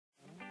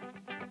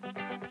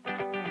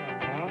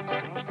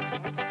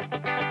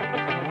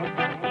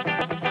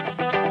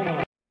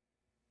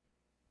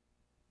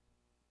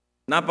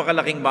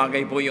Napakalaking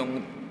bagay po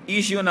yung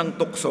issue ng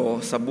tukso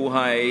sa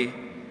buhay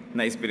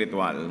na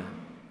espiritual.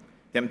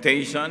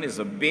 Temptation is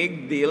a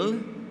big deal,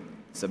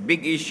 it's a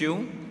big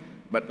issue,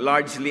 but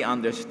largely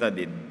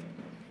understudied.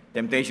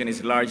 Temptation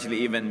is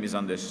largely even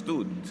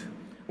misunderstood.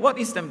 What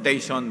is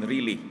temptation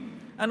really?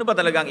 Ano ba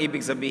talaga ang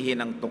ibig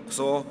sabihin ng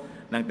tukso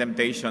ng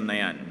temptation na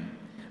yan?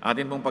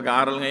 Atin pong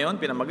pag-aaral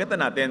ngayon, pinamagatan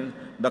natin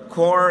the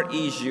core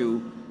issue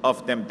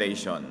of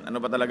temptation.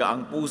 Ano ba talaga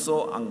ang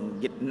puso,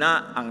 ang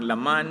gitna, ang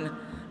laman,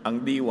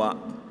 ang diwa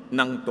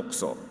ng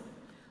tukso.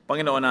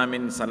 Panginoon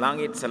namin sa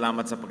langit,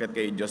 salamat sapagkat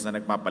kayo Diyos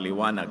na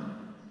nagpapaliwanag.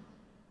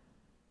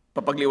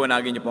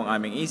 Papagliwanagin niyo po ang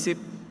aming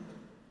isip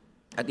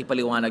at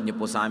ipaliwanag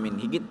niyo po sa amin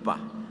higit pa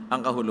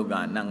ang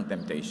kahulugan ng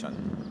temptation.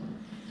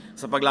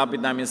 Sa paglapit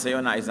namin sa iyo,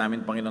 nais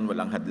namin, Panginoon,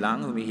 walang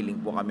hadlang.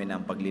 Humihiling po kami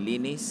ng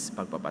paglilinis,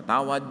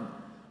 pagpapatawad.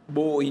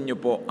 Buuin niyo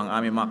po ang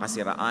aming mga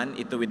kasiraan,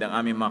 ituwid ang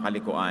aming mga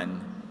kalikuan,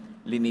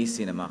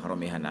 linisin ang mga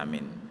karumihan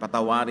namin.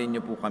 Patawarin niyo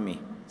po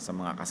kami sa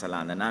mga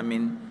kasalanan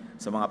namin,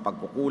 sa mga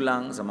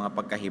pagkukulang, sa mga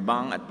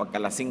pagkahibang at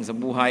pagkalasing sa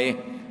buhay.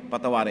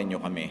 Patawarin niyo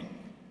kami.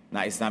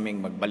 Nais naming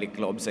magbalik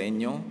loob sa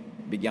inyo,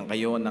 bigyan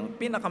kayo ng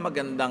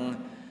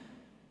pinakamagandang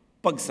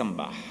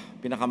pagsamba,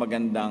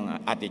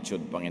 pinakamagandang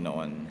attitude,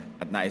 Panginoon.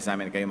 At nais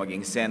namin kayo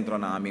maging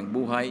sentro ng aming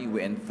buhay.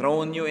 We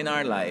enthrone you in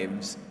our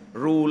lives,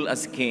 rule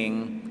as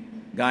King,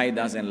 guide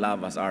us and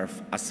love us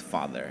as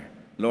Father.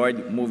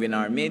 Lord, move in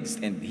our midst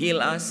and heal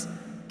us,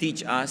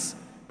 teach us,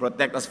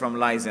 protect us from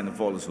lies and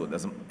falsehood.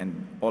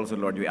 And also,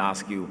 Lord, we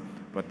ask you,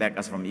 protect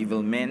us from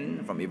evil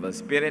men, from evil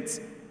spirits,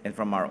 and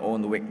from our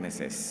own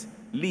weaknesses.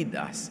 Lead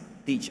us,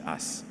 teach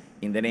us.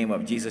 In the name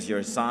of Jesus,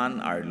 your Son,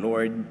 our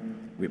Lord,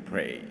 we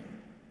pray.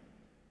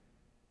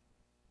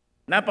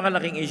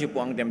 Napakalaking issue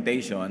po ang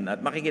temptation at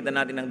makikita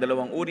natin ang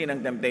dalawang uri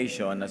ng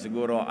temptation na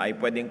siguro ay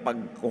pwedeng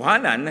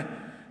pagkuhanan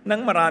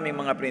ng maraming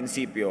mga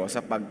prinsipyo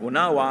sa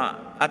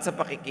pag-unawa at sa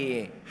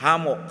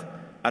pakikihamok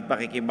at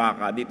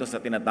pakikibaka dito sa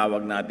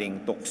tinatawag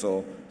nating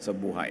tukso sa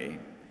buhay.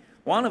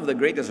 One of the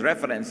greatest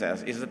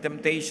references is the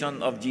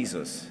temptation of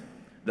Jesus,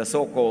 the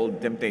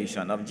so-called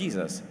temptation of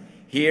Jesus.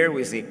 Here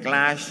we see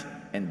clash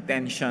and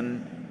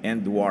tension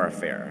and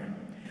warfare.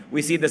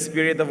 We see the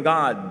Spirit of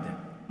God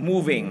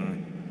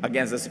moving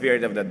against the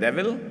spirit of the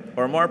devil,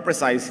 or more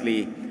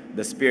precisely,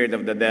 the spirit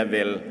of the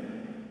devil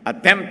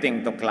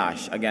attempting to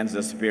clash against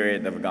the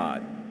Spirit of God.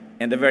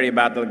 And the very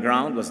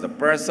battleground was the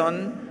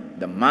person,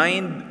 the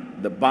mind,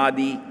 the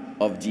body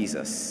of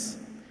Jesus.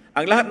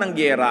 Ang lahat ng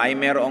giyera ay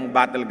mayroong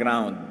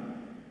battleground.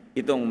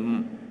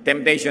 Itong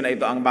temptation na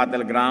ito, ang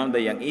battleground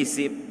ay ang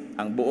isip,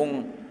 ang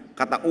buong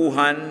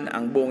katauhan,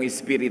 ang buong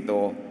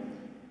espiritu,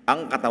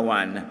 ang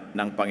katawan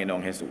ng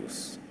Panginoong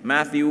Jesus.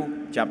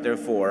 Matthew chapter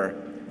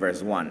 4,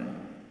 verse 1.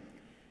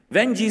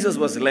 Then Jesus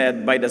was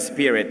led by the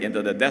Spirit into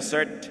the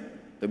desert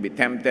to be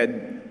tempted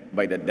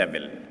by the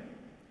devil.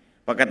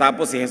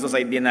 Pagkatapos si Jesus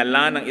ay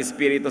dinala ng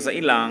Espiritu sa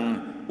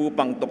ilang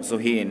upang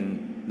tuksuhin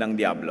ng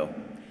diablo.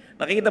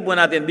 Nakikita po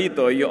natin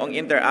dito yung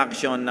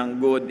interaction ng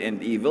good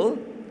and evil,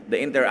 the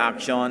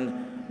interaction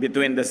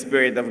between the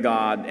Spirit of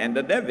God and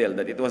the devil,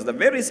 that it was the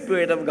very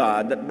Spirit of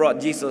God that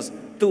brought Jesus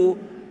to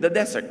the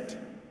desert,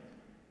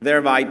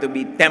 thereby to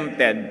be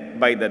tempted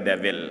by the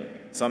devil.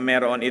 So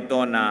meron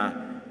ito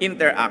na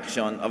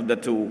interaction of the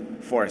two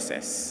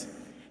forces.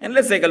 And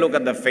let's take a look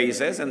at the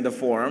phases and the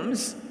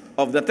forms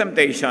of the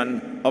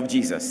temptation of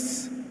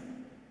Jesus.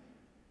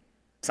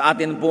 Sa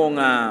atin pong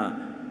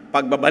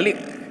pagbabalik,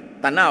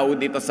 tanaw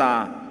dito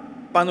sa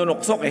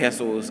panunukso kay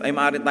Jesus, ay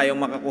maaari tayong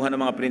makakuha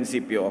ng mga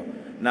prinsipyo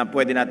na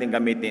pwede natin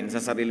gamitin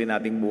sa sarili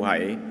nating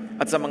buhay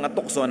at sa mga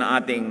tukso na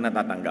ating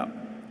natatanggap.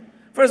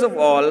 First of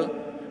all,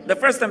 the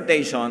first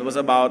temptation was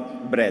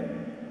about bread.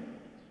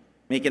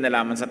 May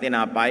kinalaman sa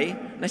tinapay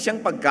na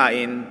siyang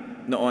pagkain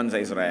noon sa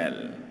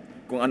Israel.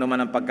 Kung ano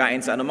man ang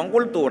pagkain sa anumang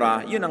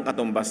kultura, yun ang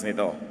katumbas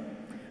nito.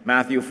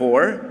 Matthew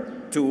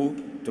 4,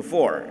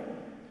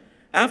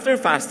 2-4. After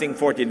fasting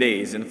 40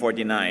 days and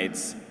 40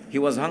 nights,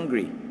 he was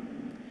hungry.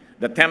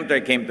 The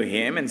tempter came to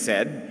him and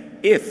said,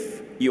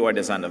 "If you are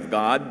the Son of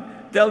God,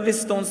 tell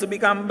these stones to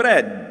become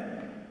bread."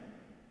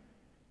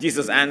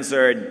 Jesus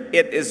answered,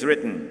 "It is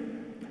written,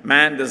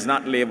 man does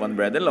not live on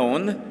bread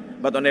alone,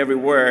 but on every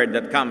word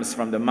that comes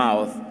from the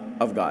mouth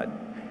of God."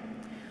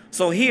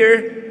 So here,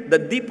 the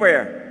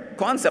deeper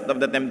concept of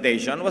the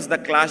temptation was the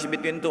clash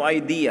between two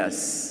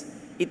ideas.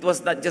 It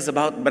was not just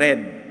about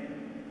bread.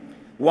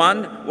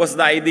 One was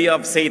the idea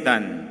of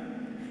Satan.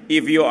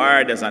 If you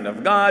are the Son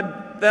of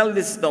God, tell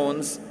these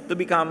stones to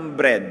become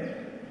bread.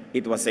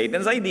 It was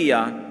Satan's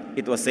idea.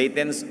 It was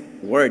Satan's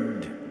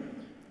word.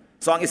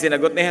 So ang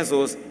isinagot ni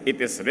Jesus, it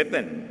is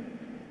written,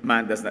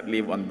 man does not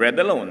live on bread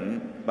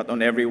alone, but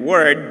on every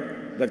word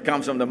that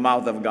comes from the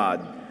mouth of God.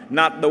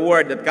 Not the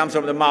word that comes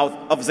from the mouth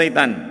of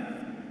Satan,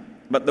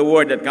 but the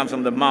word that comes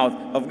from the mouth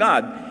of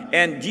God.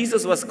 And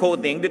Jesus was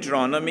quoting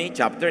Deuteronomy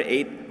chapter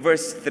 8,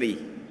 verse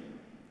 3.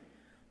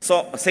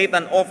 So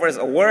Satan offers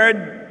a word,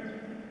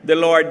 the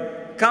Lord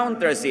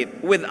counters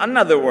it with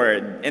another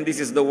word, and this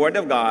is the word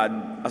of God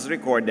as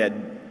recorded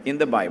in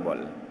the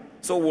Bible.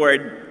 So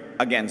word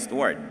against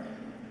word.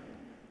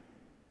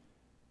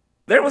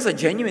 There was a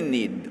genuine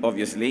need,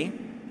 obviously.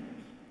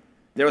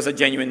 There was a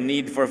genuine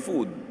need for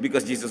food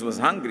because Jesus was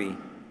hungry.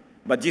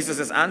 But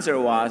Jesus' answer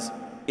was,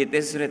 "It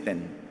is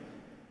written."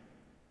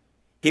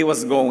 He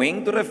was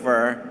going to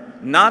refer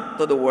not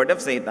to the word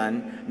of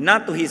Satan,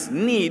 not to his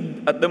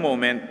need at the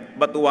moment,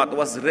 but to what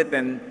was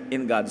written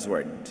in God's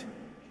word.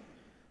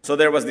 So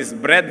there was this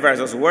bread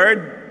versus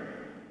word,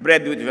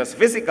 bread which was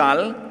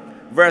physical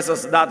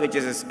versus that which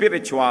is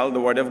spiritual,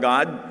 the word of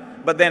God.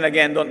 But then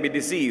again, don't be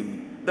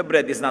deceived. The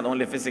bread is not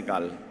only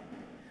physical.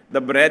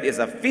 The bread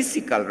is a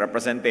physical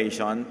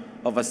representation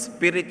of a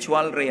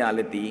spiritual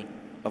reality,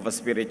 of a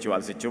spiritual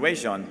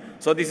situation.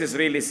 So this is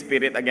really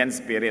spirit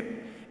against spirit,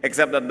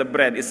 except that the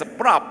bread is a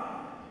prop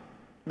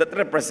that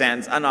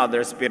represents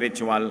another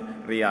spiritual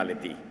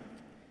reality.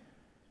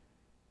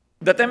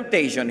 The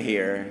temptation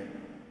here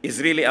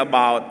is really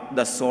about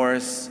the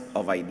source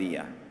of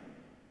idea.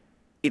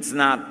 It's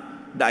not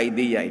the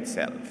idea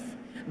itself.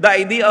 The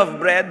idea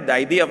of bread, the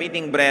idea of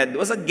eating bread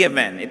was a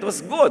given. It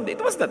was good. It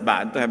was not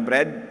bad to have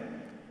bread.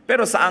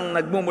 Pero saang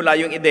nagmumula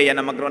yung ideya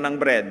na magkaroon ng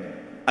bread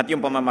at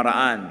yung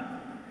pamamaraan?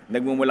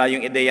 Nagmumula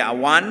yung ideya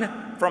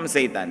 1 from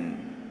Satan.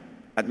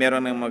 At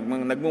meron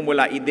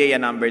nagmumula ideya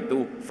number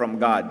 2 from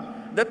God.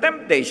 The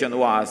temptation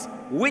was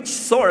which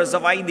source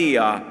of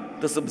idea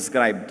to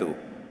subscribe to.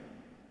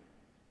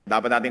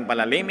 Dapat nating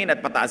palalimin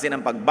at pataasin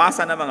ang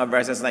pagbasa ng mga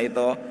verses na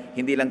ito,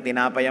 hindi lang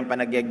tinapay ang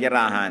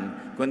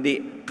panagyagirahan,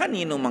 kundi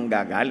kanino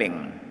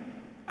manggagaling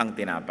ang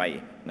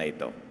tinapay na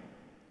ito.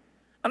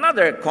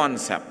 Another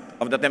concept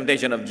of the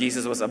temptation of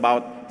Jesus was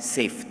about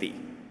safety.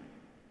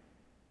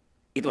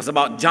 It was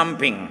about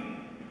jumping.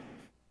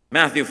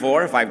 Matthew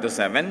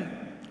 4:5-7.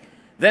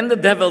 Then the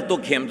devil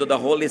took him to the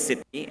holy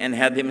city and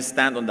had him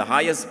stand on the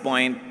highest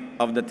point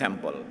of the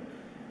temple.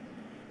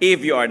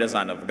 "If you are the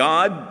Son of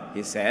God,"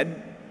 he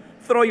said,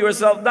 "throw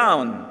yourself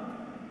down,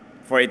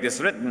 for it is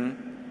written,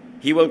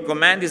 He will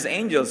command His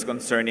angels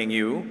concerning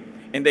you,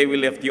 and they will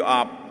lift you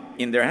up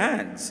in their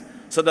hands,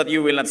 so that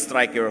you will not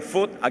strike your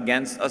foot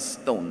against a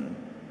stone."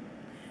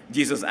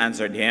 Jesus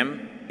answered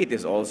him, "It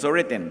is also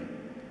written,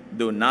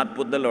 do not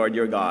put the Lord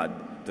your God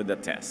to the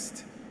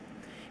test."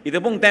 Ito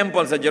pong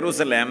temple sa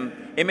Jerusalem,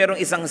 merong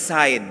isang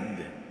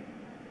side,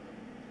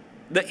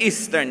 the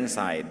eastern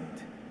side,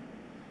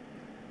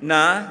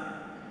 na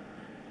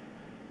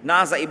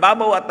nasa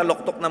ibabaw at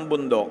taluktok ng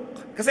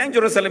bundok. Kasi ang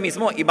Jerusalem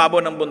mismo, ibabaw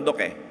ng bundok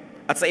eh.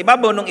 At sa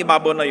ibabaw ng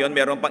ibabaw na yon,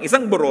 meron pang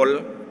isang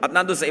burol at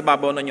nandun sa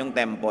ibabaw nun yung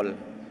temple.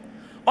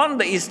 On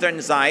the eastern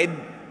side,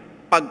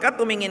 pagka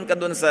tumingin ka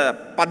dun sa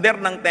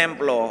pader ng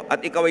templo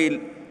at ikaw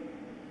ay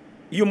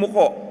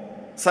yumuko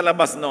sa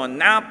labas nun,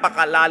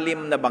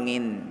 napakalalim na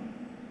bangin.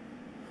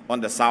 On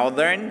the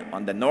southern,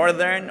 on the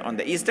northern, on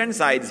the eastern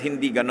sides,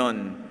 hindi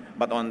ganon.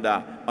 But on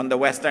the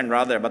western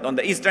rather, but on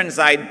the eastern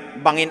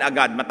side, bangin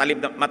agad, matarik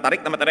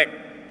na matarik.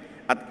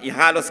 At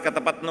ihalos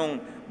katapat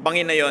nung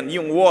bangin na yon,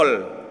 yung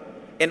wall.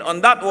 And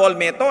on that wall,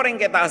 may toreng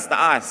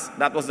kataas-taas.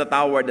 That was the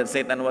tower that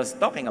Satan was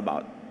talking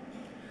about.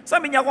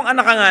 Sabi niya, kung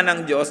anak ka nga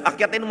ng Diyos,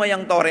 akyatin mo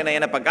yung tore na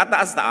yan na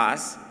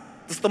pagkataas-taas,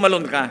 tapos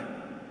tumalon ka.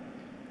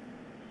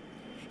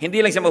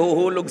 Hindi lang siya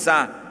mahuhulog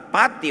sa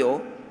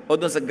patio o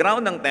doon sa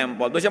ground ng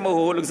temple, doon siya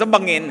mahuhulog sa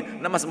bangin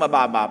na mas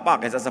mababa pa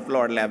kaysa sa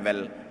floor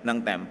level ng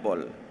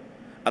temple.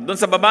 At doon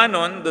sa baba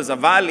nun, doon sa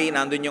valley,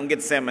 nandun yung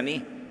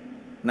Gethsemane.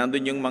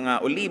 Nandun yung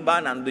mga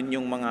oliba, nandun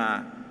yung mga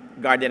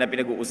garden na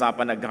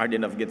pinag-uusapan na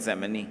Garden of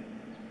Gethsemane.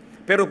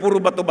 Pero puro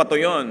bato-bato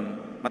yun.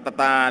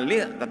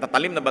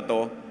 Matatalim na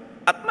bato.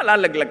 At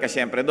malalaglag ka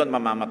siyempre doon,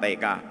 mamamatay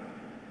ka.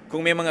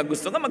 Kung may mga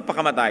gusto nga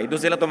magpakamatay, doon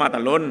sila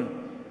tumatalon.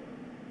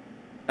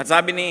 At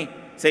sabi ni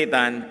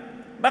Satan,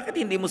 bakit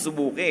hindi mo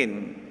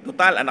subukin?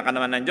 Total, anak ka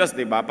naman ng Diyos,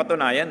 di ba?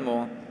 Patunayan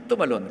mo,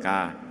 tumalon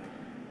ka.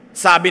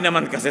 Sabi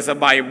naman kasi sa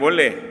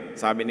Bible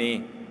sabi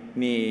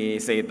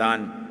ni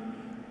Satan,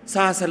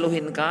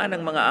 sasaluhin ka ng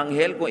mga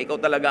anghel kung ikaw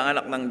talaga ang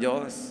anak ng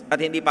Diyos. At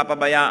hindi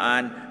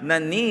papabayaan na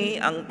ni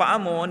ang paa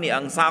mo, ni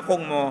ang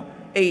sakong mo,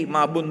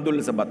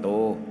 mabundol sa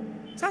bato.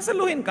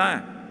 Sasaluhin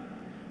ka.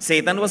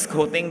 Satan was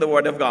quoting the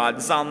word of God,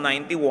 Psalm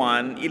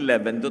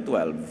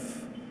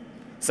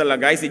 91:11-12. Sa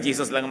lagay, si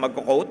Jesus lang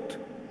magko-quote.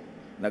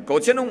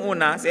 Nag-quote siya nung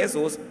una, si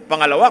Jesus.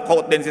 Pangalawa,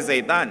 quote din si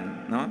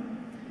Satan. No?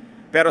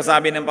 Pero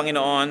sabi ng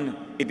Panginoon,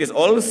 it is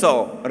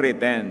also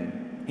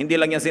written. Hindi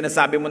lang yan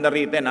sinasabi mo na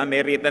written,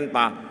 may written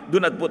pa,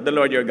 do not put the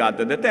Lord your God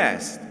to the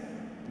test.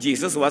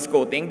 Jesus was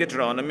quoting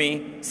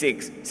Deuteronomy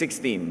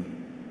 6:16.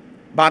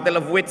 Battle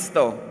of wits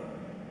to.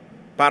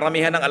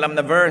 Paramihan ng alam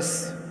na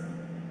verse.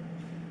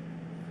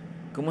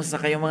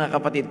 Kumusta kayo mga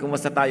kapatid?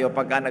 Kumusta tayo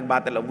pagka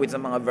nag-battle of wits sa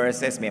mga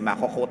verses? May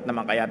mako-quote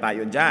naman kaya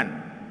tayo dyan.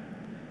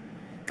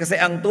 Kasi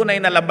ang tunay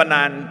na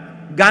labanan,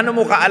 gaano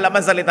mo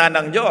kaalaman salita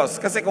ng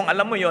Diyos? Kasi kung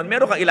alam mo yon,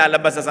 meron kang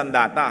ilalabas sa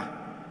sandata.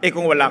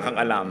 Kung wala kang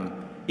alam,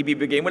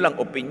 ibibigay mo lang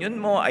opinion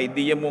mo,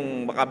 idea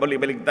mong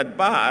makabalibaligtad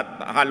pa at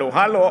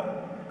halo-halo,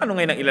 ano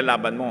ngayon ang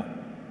ilalaban mo?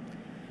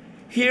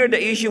 Here the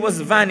issue was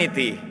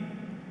vanity.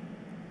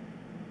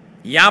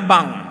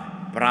 Yabang,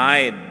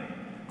 pride.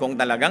 Kung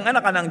talagang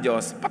anak ka ng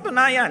Diyos,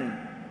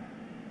 patunayan.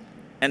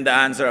 And the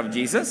answer of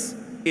Jesus,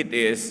 it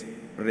is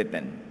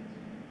written.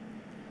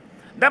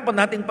 dapat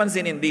nating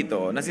pansinin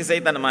dito na si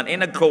Satan naman ay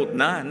nag-quote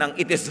na ng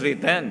it is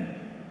written.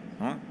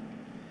 Huh?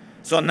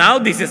 So now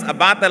this is a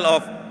battle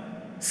of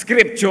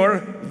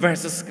Scripture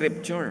versus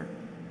Scripture.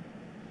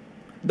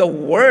 The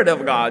Word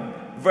of God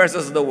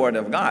versus the Word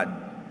of God.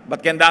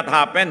 But can that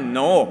happen?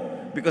 No,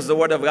 because the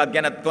Word of God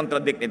cannot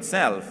contradict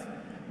itself.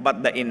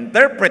 But the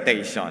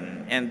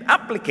interpretation and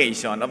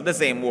application of the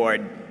same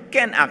Word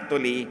can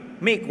actually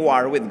make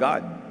war with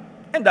God.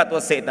 And that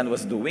was Satan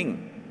was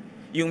doing.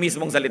 Yung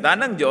mismong salita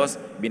ng Diyos,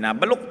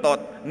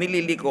 binabaluktot,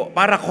 nililiko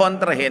para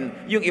kontrahin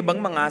yung ibang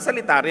mga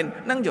salita rin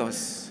ng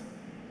Diyos.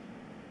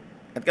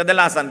 At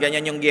kadalasan,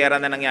 ganyan yung giyera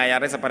na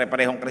nangyayari sa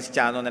pare-parehong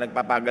Kristiyano na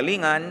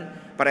nagpapagalingan,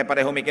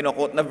 pare-parehong may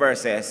kinukot na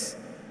verses.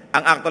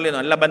 Ang actually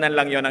nun, labanan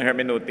lang yon ng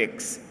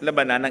hermeneutics,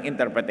 labanan ng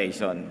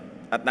interpretation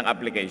at ng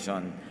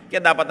application.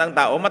 Kaya dapat ang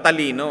tao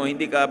matalino,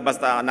 hindi ka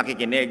basta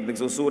nakikinig,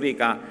 nagsusuri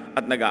ka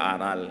at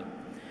nag-aaral.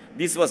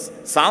 This was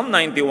Psalm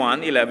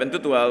 91, 11 to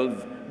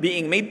 12,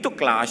 being made to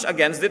clash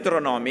against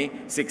Deuteronomy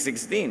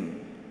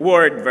 6:16.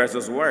 Word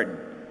versus word.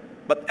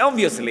 But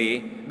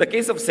obviously, the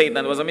case of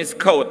Satan was a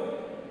misquote.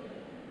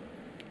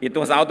 It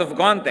was out of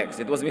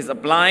context. It was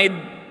misapplied.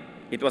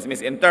 It was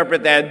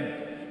misinterpreted.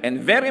 And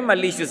very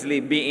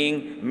maliciously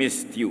being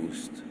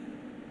misused.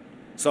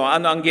 So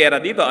ano ang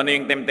giyera dito? Ano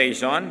yung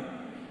temptation?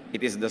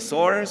 It is the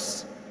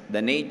source,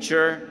 the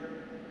nature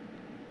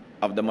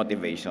of the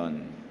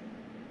motivation.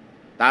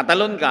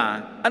 Tatalon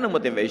ka, anong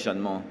motivation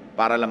mo?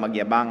 Para lang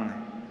magyabang.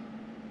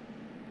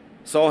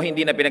 So,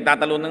 hindi na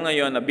pinagtatalunan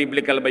ngayon na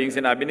biblical ba yung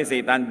sinabi ni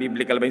Satan,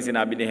 biblical ba yung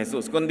sinabi ni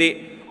Jesus.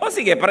 Kundi,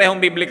 sige,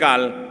 parehong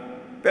biblical,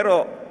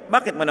 pero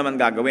bakit mo naman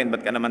gagawin?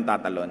 Ba't ka naman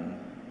tatalon?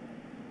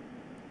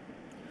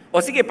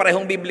 Sige,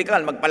 parehong biblical,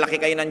 magpalaki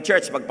kayo ng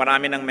church,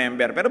 magparami ng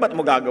member, pero ba't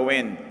mo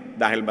gagawin?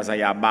 Dahil ba sa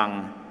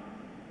yabang?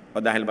 O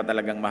dahil ba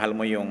talagang mahal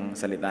mo yung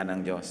salita ng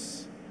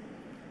Diyos?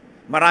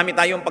 Marami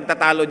tayong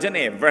pagtatalo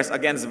dyan verse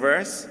against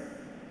verse.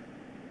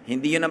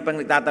 Hindi yun ang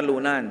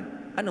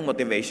pangtatalunan. Anong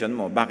motivation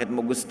mo? Bakit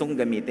mo gustong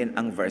gamitin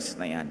ang verse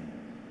na yan?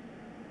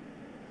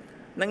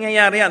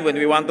 Nangyayari yan. When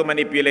we want to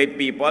manipulate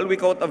people, we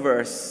quote a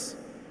verse.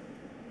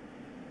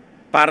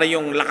 Para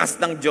yung lakas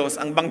ng Diyos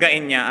ang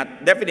banggain niya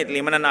at definitely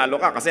mananalo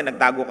ka kasi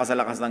nagtago ka sa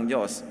lakas ng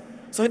Diyos.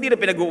 So hindi na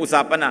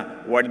pinag-uusapan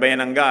na, word ba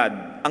yan ng God?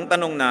 Ang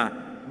tanong na,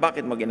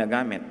 bakit mo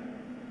ginagamit?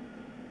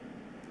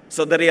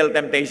 So the real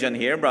temptation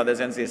here, brothers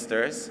and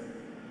sisters,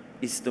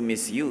 is to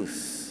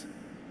misuse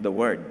the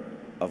word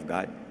of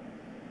God.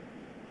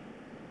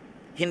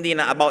 Hindi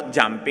na about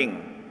jumping.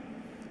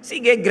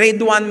 Sige, grade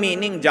 1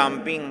 meaning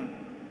jumping.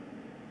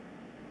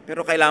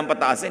 Pero kailangan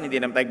pataasin, hindi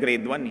naman tayo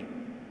grade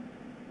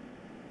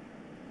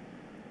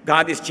 1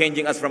 God is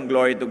changing us from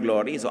glory to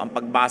glory. So ang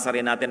pagbasa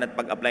rin natin at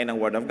pag-apply ng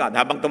Word of God.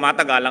 Habang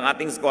tumatagal ang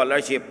ating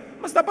scholarship,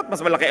 dapat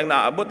mas malaki ang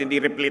naaabot. Hindi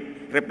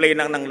replay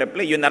ng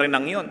replay. Yun na rin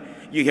ang yun.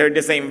 You hear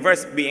the same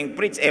verse being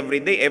preached every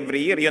day,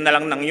 every year. Yun na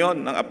lang ng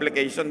yun, ng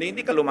application.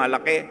 Hindi ka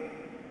lumalaki.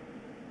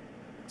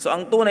 So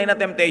ang tunay na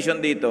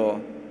temptation dito,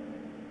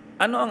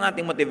 ano ang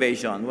ating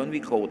motivation when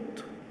we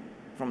quote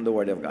from the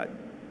Word of God?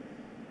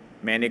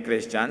 Many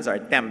Christians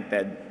are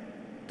tempted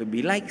to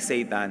be like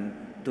Satan,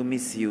 to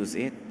misuse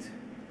it.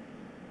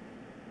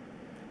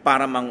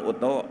 Para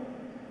mang-uto,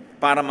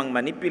 para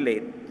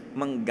mang-manipulate,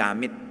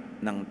 manggamit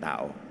ng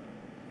tao.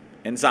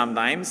 And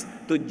sometimes,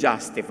 to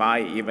justify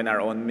even our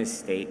own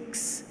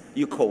mistakes,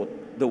 you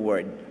quote the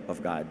Word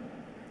of God.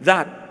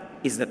 That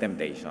is the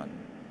temptation.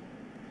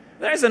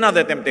 There is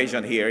another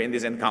temptation here in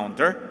this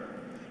encounter.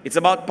 It's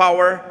about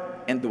power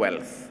and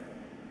wealth.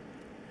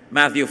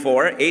 Matthew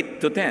 4, 8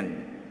 to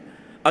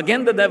 10.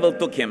 Again, the devil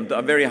took him to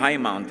a very high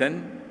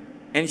mountain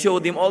and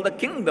showed him all the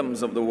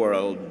kingdoms of the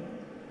world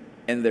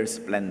and their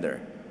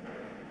splendor.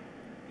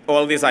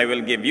 All this I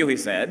will give you, he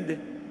said,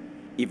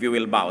 if you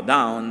will bow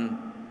down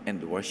and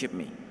worship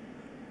me.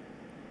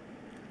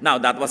 Now,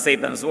 that was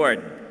Satan's word.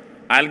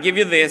 I'll give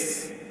you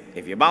this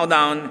if you bow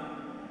down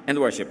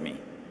and worship me.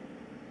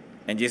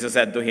 And Jesus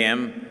said to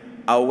him,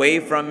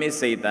 away from me,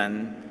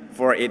 Satan,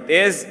 for it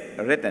is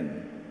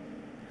written,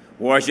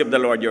 worship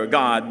the Lord your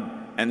God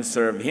and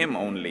serve him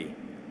only.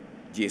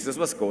 Jesus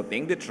was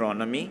quoting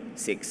Deuteronomy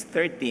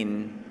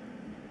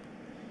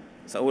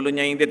 6:13. Sa ulo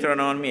niya yung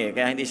Deuteronomy,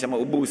 kaya hindi siya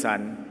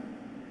maubusan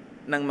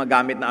ng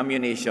magamit na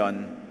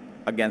ammunition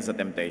against the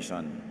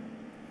temptation.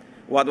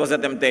 What was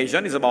the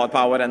temptation? It's about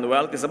power and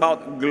wealth. It's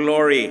about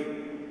glory.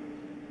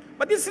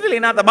 But it's really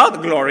not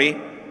about glory.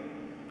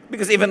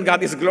 Because even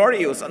God is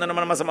glorious. Ano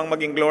naman ang masamang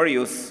maging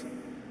glorious?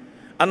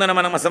 Ano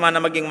naman ang masama na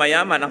maging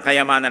mayaman? Ang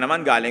kayamanan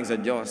naman galing sa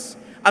Diyos.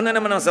 Ano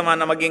naman ang masama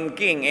na maging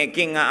king?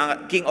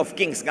 King of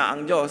kings nga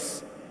ang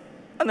Diyos.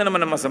 Ano naman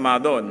ang masama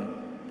doon?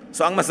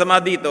 So ang masama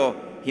dito,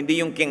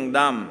 hindi yung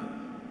kingdom,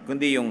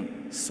 kundi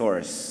yung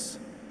source.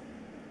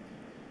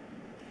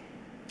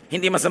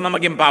 Hindi masama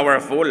maging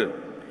powerful.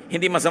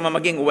 Hindi masama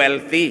maging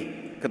wealthy.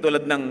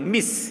 Katulad ng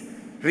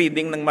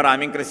misreading ng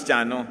maraming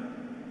Kristiyano.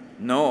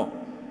 No.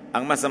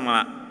 Ang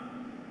masama,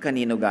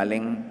 kanino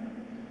galing?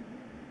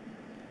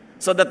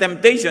 So the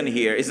temptation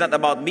here is not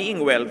about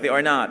being wealthy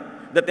or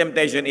not. The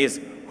temptation is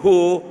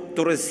who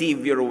to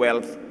receive your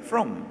wealth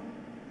from.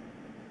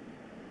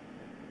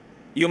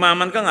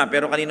 Yumaman ka nga,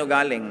 pero kanino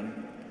galing?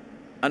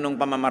 Anong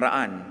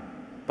pamamaraan?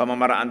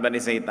 Pamamaraan ba ni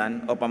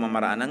Satan o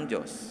pamamaraan ng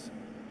Diyos?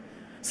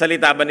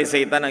 Salita ba ni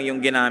Satan ang iyong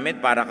ginamit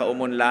para ka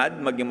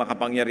umunlad, maging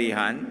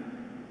makapangyarihan,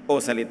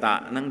 o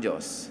salita ng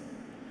Diyos?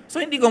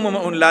 So hindi ko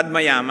maunlad,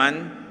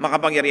 mayaman,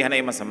 makapangyarihan ay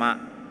masama.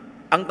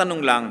 Ang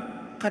tanong lang,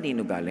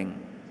 kanino galing?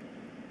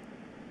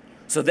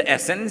 So the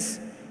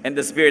essence and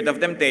the spirit of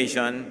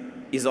temptation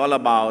is all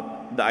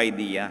about the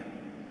idea.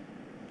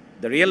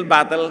 The real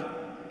battle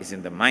is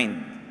in the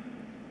mind.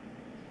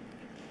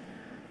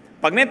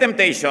 Pag may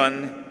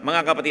temptation,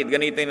 mga kapatid,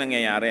 ganito yung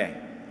nangyayari.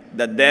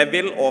 The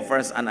devil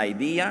offers an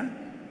idea,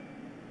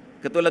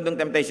 katulad ng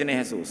temptation ni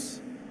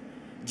Jesus.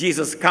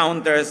 Jesus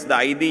counters the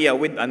idea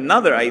with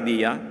another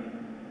idea,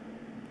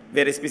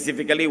 very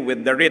specifically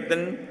with the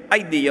written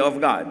idea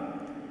of God.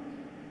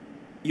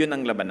 Yun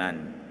ang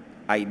labanan.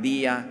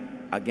 Idea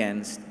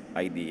against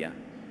idea.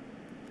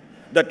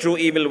 The true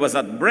evil was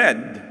not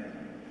bread,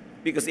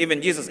 because even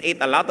Jesus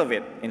ate a lot of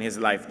it in his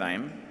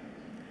lifetime.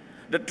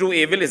 The true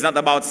evil is not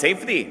about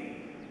safety,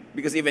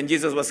 because even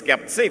Jesus was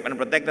kept safe and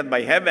protected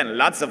by heaven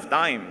lots of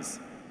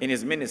times in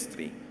his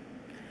ministry.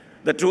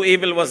 The true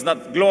evil was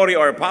not glory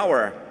or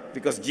power,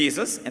 because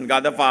Jesus and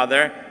God the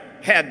Father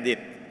had it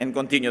and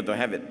continue to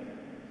have it.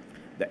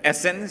 The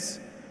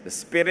essence, the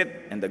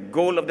spirit, and the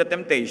goal of the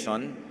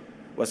temptation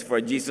was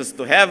for Jesus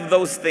to have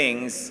those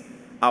things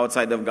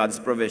outside of God's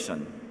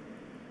provision.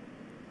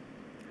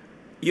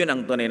 Yun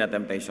ang tunay na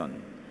temptation.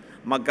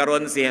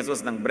 Magkaroon si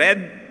Jesus ng bread,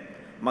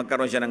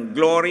 magkaroon siya ng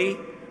glory,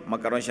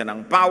 magkaroon siya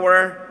ng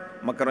power,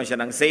 magkaroon siya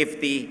ng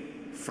safety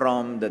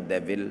from the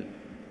devil.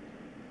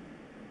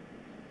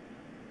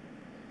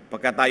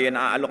 Pagka tayo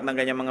naaalok ng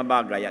ganyang mga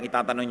bagay, ang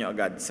itatanong nyo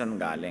agad, saan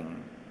galing?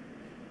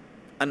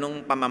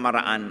 Anong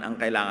pamamaraan ang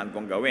kailangan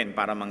kong gawin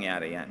para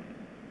mangyari yan?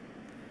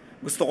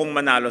 Gusto kong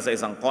manalo sa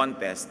isang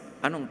contest,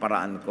 anong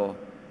paraan ko?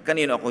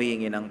 Kanino ako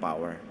hihingi ng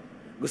power?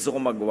 Gusto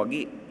kong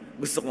magwagi,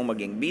 gusto kong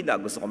maging bida,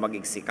 gusto kong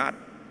maging sikat,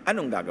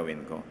 anong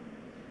gagawin ko?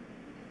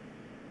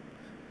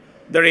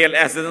 The real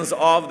essence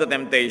of the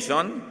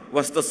temptation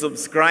was to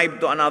subscribe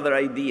to another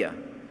idea,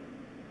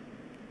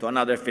 to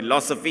another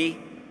philosophy,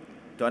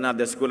 to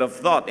another school of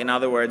thought. In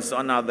other words, to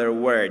another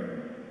word,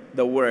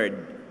 the word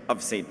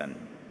of Satan.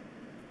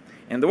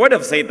 And the word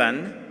of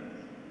Satan,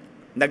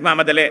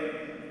 nagmamadali.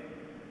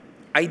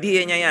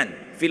 Idea niya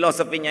yan,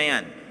 philosophy niya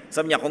yan.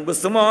 Sabi niya, kung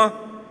gusto mo,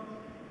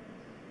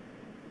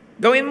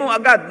 gawin mo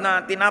agad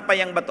na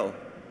tinapay ang bato.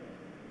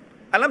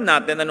 Alam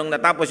natin na nung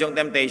natapos yung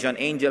temptation,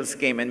 angels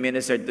came and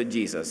ministered to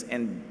Jesus.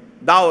 And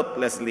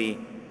doubtlessly,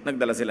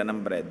 nagdala sila ng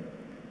bread.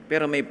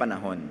 Pero may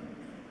panahon.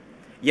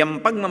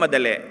 Yung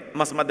pagmamadali,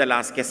 mas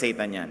madalas kay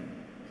Satan yan.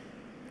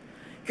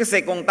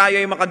 Kasi kung tayo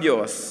ay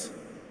makadiyos,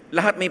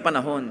 lahat may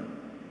panahon.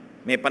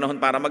 May panahon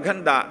para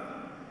maghanda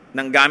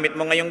ng gamit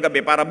mo ngayong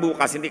gabi para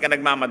bukas hindi ka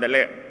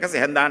nagmamadali. Kasi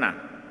handa na.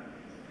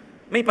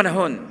 May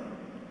panahon.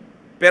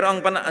 Pero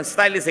ang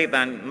style ni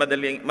Satan,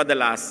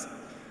 madalas,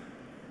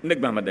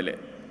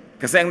 nagmamadali.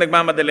 Kasi ang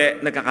nagmamadali,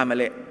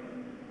 nagkakamali.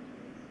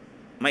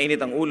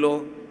 Mainit ang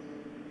ulo,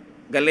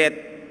 galit,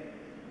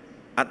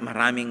 at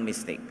maraming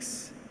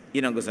mistakes.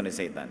 Yun ang gusto ni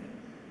Satan.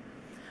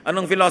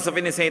 Anong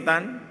philosophy ni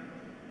Satan?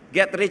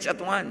 Get rich at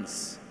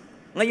once.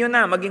 Ngayon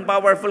na, maging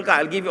powerful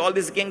ka. I'll give you all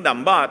this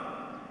kingdom, but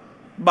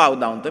bow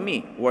down to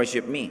me,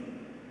 worship me.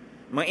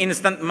 Mga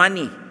instant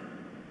money.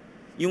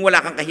 Yung wala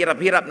kang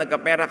kahirap-hirap,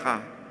 nagkapera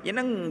ka. Yan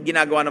ang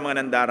ginagawa ng mga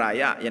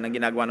nandaraya. Yan ang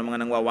ginagawa ng mga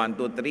nangwa 1,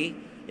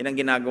 2, 3. Yan ang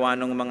ginagawa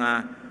ng mga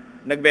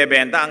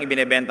nagbebenta. Ang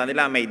ibinebenta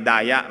nila, may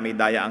daya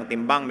ang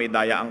timbang, may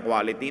daya ang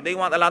quality. They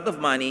want a lot of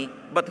money,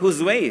 but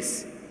whose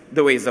ways?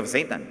 The ways of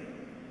Satan.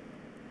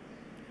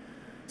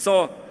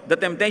 So, the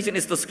temptation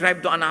is to ascribe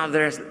to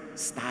another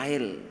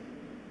style.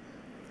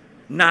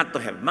 Not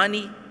to have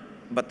money,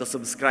 but to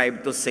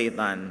subscribe to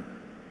Satan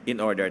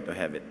in order to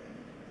have it.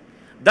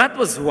 That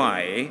was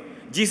why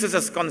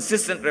Jesus'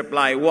 consistent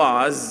reply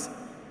was,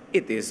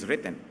 "It is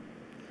written."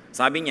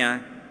 Sabi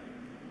niya,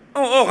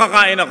 oo,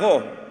 kakain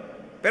ako,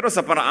 pero sa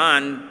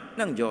paraan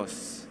ng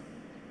Diyos.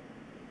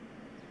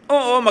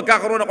 Oo,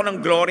 magkakaroon ako ng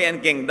glory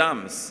and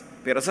kingdoms,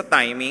 pero sa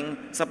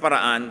timing, sa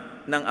paraan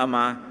ng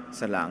Ama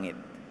sa langit.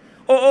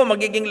 Oo,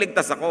 magiging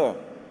ligtas ako,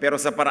 pero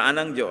sa paraan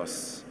ng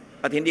Diyos.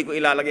 At hindi ko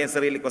ilalagay ang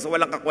sarili ko sa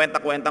walang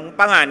kakwenta-kwentang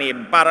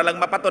panganib para lang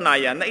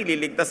mapatunayan na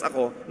ililigtas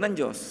ako ng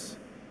Diyos.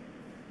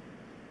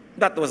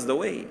 That was the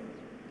way.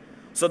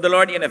 So the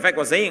Lord in effect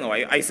was saying,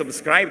 I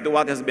subscribe to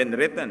what has been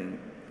written.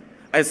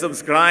 I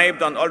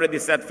subscribe to an already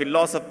set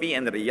philosophy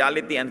and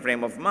reality and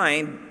frame of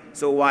mind,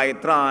 so why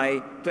try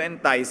to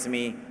entice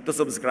me to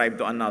subscribe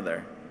to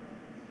another?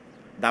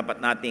 Dapat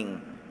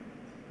nating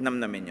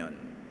namnamin yun.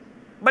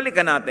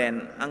 Balikan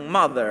natin ang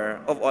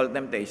mother of all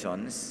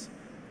temptations.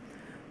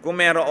 Kung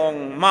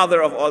merong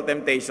mother of all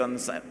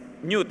temptations sa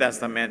New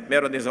Testament,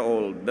 meron din sa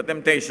Old, the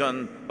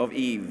temptation of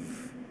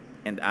Eve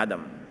and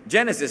Adam.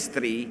 Genesis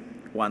 3,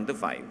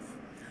 1-5.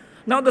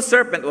 Now the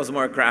serpent was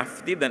more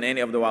crafty than any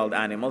of the wild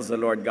animals the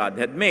Lord God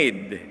had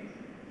made.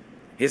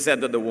 He said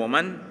to the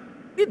woman,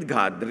 "Did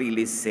God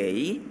really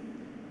say,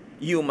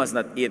 'You must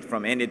not eat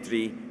from any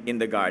tree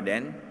in the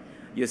garden?'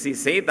 You see,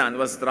 Satan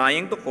was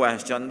trying to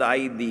question the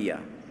idea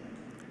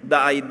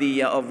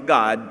of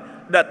God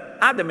that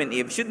Adam and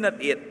Eve should not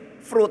eat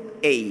fruit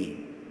A.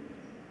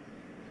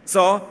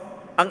 So,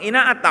 ang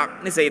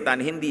ina-attack ni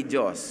Satan, hindi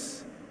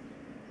Diyos,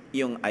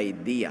 yung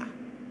idea.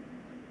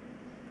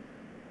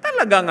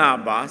 Talaga nga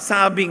ba?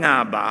 Sabi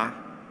nga ba?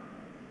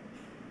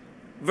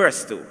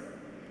 Verse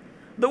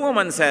 2. The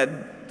woman said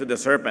to the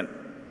serpent,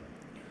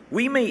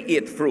 "We may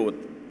eat fruit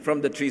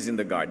from the trees in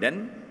the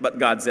garden, but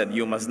God said,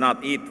 you must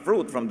not eat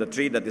fruit from the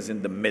tree that is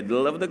in the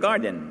middle of the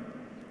garden,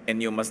 and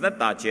you must not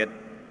touch it,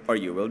 or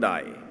you will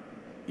die.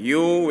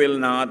 You will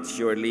not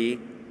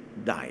surely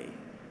die."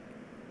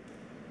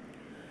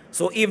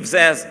 So Eve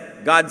says,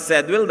 God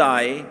said will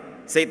die.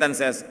 Satan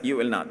says,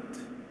 you will not.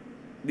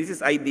 This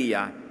is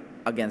idea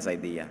against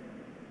idea.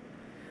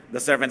 The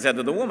serpent said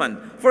to the woman,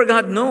 "For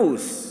God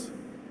knows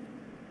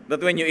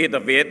that when you eat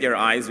of it, your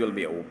eyes will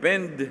be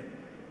opened,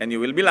 and you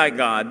will be like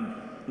God,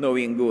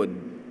 knowing good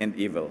and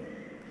evil."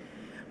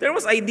 There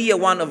was idea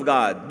one of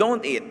God,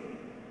 don't eat.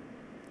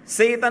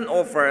 Satan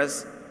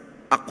offers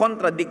a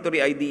contradictory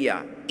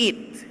idea,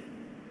 eat.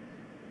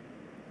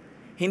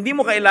 Hindi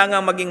mo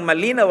kailangang maging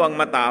malinaw ang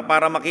mata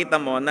para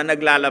makita mo na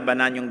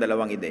naglalabanan yung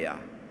dalawang ideya.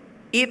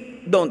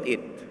 Eat, don't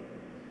eat.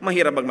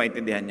 Mahirap bang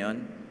maintindihan yon?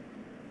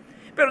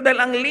 Pero dahil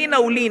ang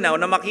linaw-linaw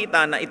na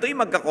makita na ito'y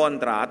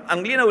magkakontra, at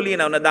ang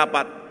linaw-linaw na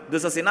dapat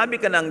doon sa sinabi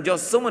ka ng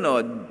Diyos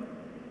sumunod,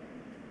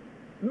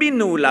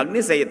 binulag ni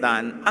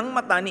Satan ang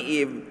mata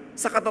ni Eve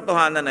sa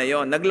katotohanan na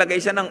yon.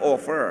 Naglagay siya ng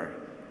offer.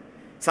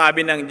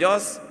 Sabi ng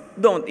Diyos,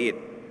 don't eat.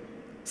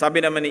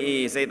 Sabi naman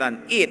ni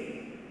Satan, eat.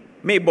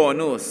 May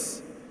bonus.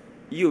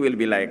 You will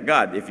be like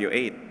God if you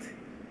ate.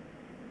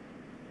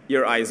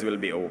 Your eyes will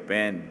be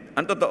opened.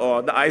 Ang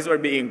totoo, the eyes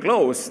were being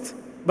closed.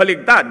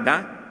 Baligtad, ha?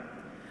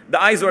 The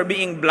eyes were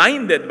being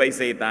blinded by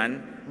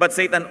Satan, but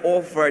Satan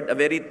offered a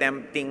very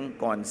tempting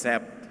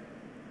concept.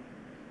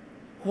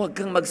 Huwag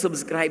kang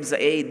mag-subscribe sa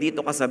A,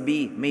 dito ka sa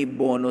B, may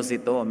bonus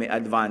ito, may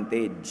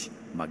advantage.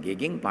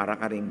 Magiging para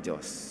ka ring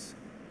Diyos.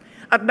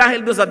 At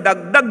dahil doon sa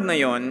dagdag na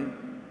yon,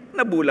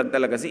 nabulag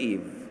talaga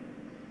si Eve.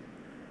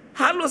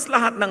 Halos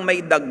lahat ng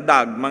may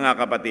dagdag, mga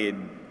kapatid,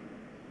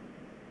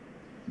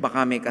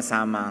 baka may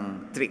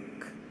kasamang trick.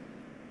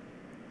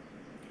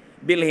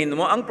 Bilhin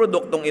mo ang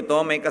produktong ito,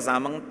 may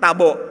kasamang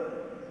tabo.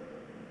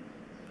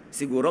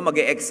 Siguro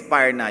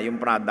mag-e-expire na yung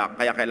product,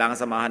 kaya kailangan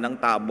samahan ng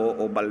tabo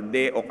o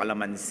balde o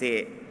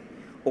kalamansi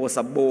o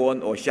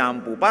sabon o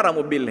shampoo para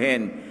mo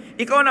bilhin.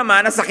 Ikaw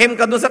naman, nasakim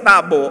ka dun sa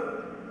tabo,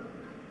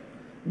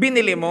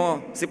 binili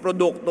mo si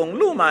produktong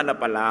luma na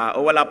pala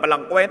o wala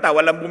palang kwenta,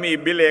 walang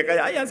bumibili,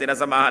 kaya ayan,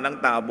 sinasamahan ng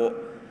tabo.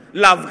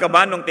 Love ka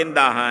ba nung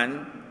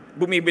tindahan?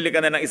 Bumibili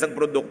ka na ng isang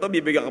produkto,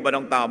 bibigyan ka ba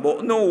ng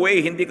tabo? No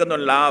way, hindi ka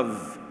nun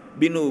love.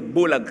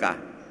 Binubulag ka.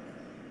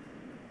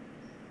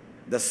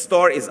 The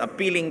store is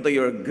appealing to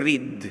your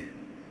greed.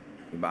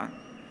 Diba?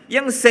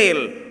 Yung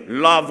sale,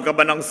 love ka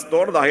ba ng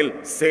store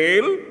dahil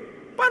sale?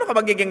 Paano ka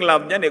magiging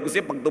love niyan eh? Kasi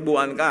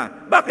pagtubuan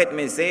ka. Bakit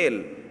may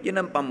sale?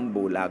 Yun ang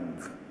pambulag.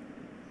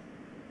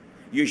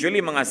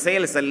 Usually, mga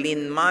sale sa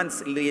lean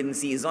months, lean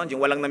seasons, yung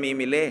walang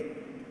namimili.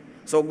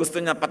 So gusto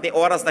niya pati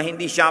oras na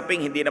hindi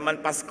shopping, hindi naman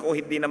Pasko,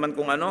 hindi naman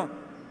kung ano,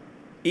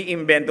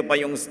 iimbento pa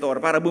yung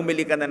store para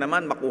bumili ka na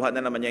naman, makuha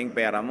na naman niya yung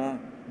pera mo.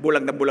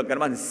 Bulag na bulag ka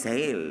naman,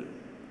 sale.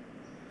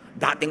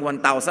 Dating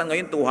 1,000,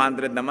 ngayon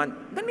 200 naman.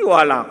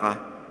 Naniwala ka.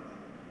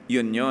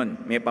 Yun,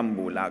 may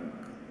pambulag.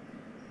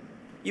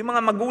 Yung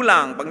mga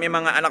magulang, pag may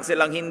mga anak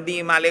silang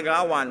hindi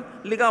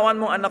maligawan, ligawan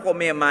mo anak ko,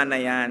 may mana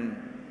yan.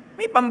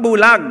 May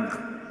pambulag.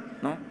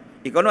 No?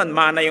 Ikaw naman,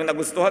 mana yung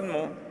nagustuhan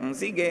mo.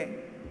 Sige,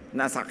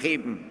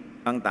 nasakim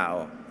ang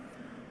tao.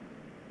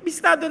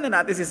 Bistado na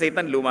natin si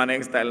Satan, luma na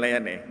yung style na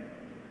yan eh.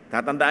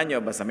 Tatandaan nyo,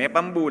 basta may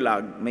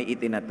pambulag, may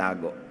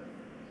itinatago.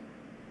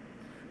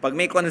 Pag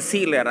may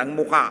concealer ang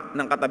muka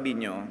ng katabi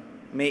nyo,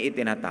 may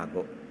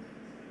itinatago.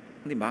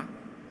 Di ba?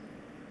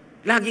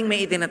 Laging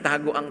may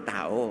itinatago ang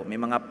tao. May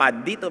mga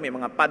pad dito, may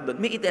mga pad doon,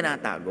 may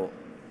itinatago.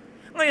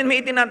 Ngayon, may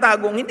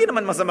itinatago, hindi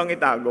naman masamang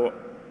itago.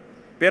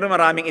 Pero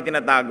maraming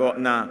itinatago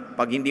na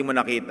pag hindi mo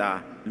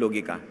nakita, lugi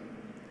ka.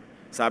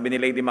 Sabi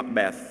ni Lady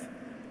Macbeth,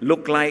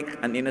 look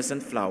like an innocent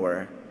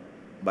flower,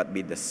 but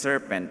be the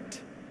serpent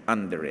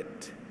under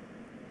it.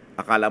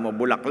 Akala mo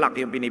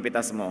bulaklak yung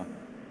pinipitas mo,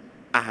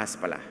 ahas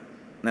pala.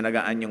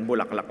 Nanagaan yung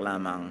bulaklak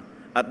lamang.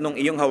 At nung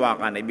iyong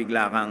hawakan ay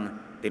bigla kang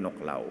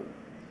tinuklaw.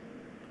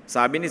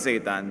 Sabi ni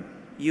Satan,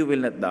 you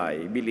will not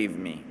die, believe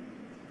me.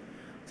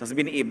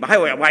 Sasabihin ni Eve,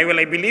 why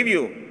will I believe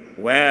you?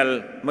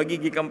 Well,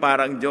 magiging kang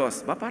parang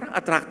Diyos. Parang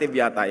attractive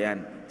yata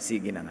yan.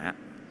 Sige na nga,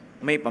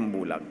 may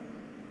pambulag.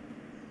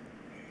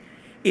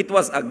 It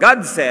was a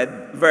God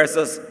said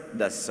versus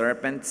the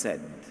serpent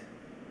said.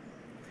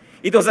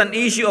 It was an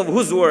issue of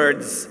whose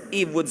words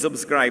Eve would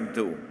subscribe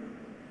to.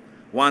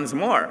 Once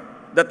more,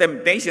 the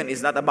temptation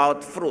is not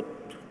about fruit.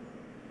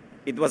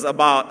 It was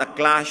about a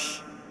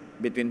clash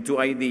between two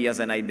ideas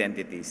and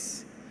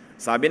identities.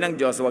 Sabi ng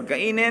Diyos, huwag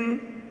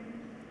kainin.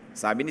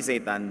 Sabi ni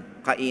Satan,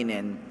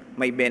 kainin.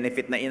 May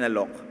benefit na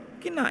inalok,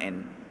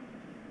 kinain.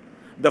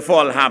 The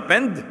fall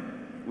happened.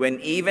 when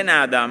Eve and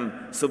Adam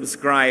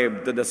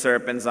subscribed to the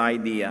serpent's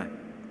idea,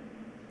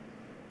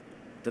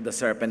 to the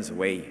serpent's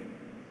way.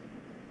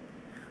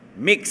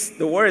 Mixed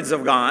the words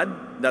of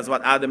God, that's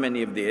what Adam and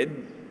Eve did,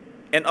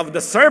 and of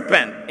the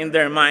serpent in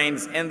their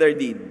minds and their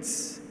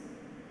deeds.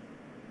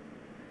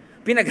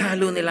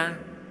 Pinaghalo nila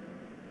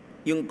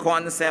yung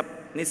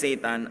concept ni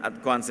Satan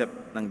at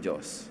concept ng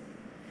Diyos.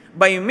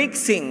 By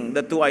mixing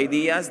the two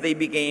ideas, they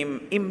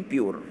became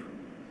impure.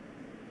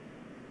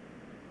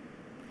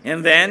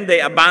 And then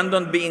they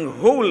abandoned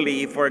being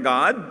holy for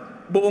God,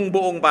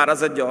 buong-buong para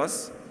sa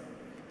Diyos,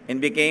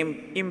 and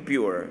became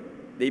impure.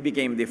 They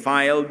became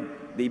defiled,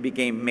 they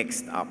became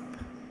mixed up.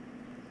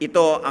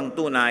 Ito ang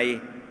tunay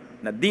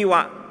na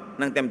diwa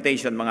ng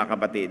temptation, mga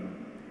kapatid,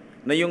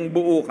 na yung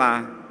buo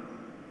ka,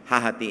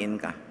 hahatiin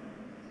ka.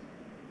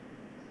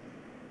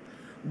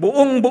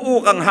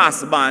 Buong-buo kang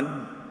husband,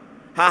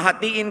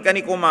 hahatiin ka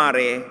ni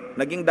kumare,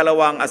 naging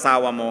dalawang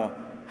asawa mo,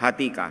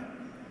 hati ka.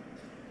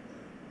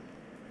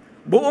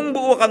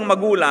 Buong-buo kang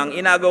magulang,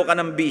 inagaw ka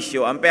ng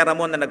bisyo, ang pera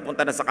mo na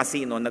nagpunta na sa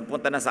kasino,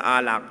 nagpunta na sa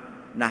alak,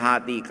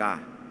 nahati ka.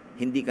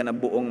 Hindi ka na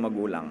buong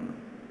magulang.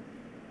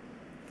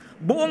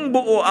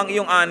 Buong-buo ang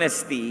iyong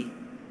honesty,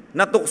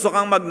 natukso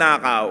kang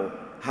magnakaw,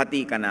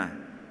 hati ka na.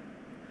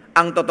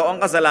 Ang totoong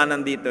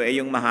kasalanan dito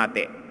ay yung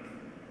mahati.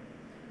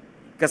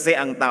 Kasi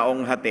ang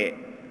taong hati,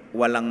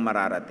 walang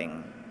mararating.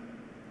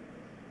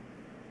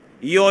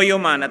 Yoyo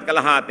man at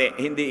kalahati,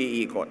 hindi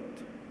iikot.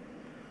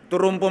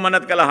 Turumpo man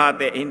at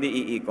kalahati,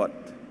 hindi iikot.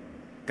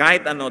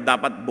 Kahit ano,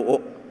 dapat buo.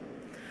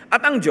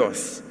 At ang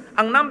Diyos,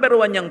 ang number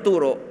 1 niyang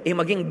turo, ay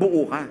maging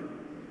buo ka.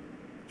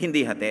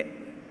 Hindi hati.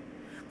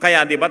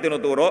 Kaya di ba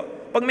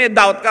tinuturo, pag may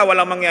doubt ka,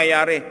 walang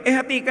mangyayari.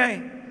 Hati ka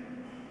eh.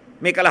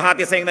 May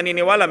kalahati sa iyong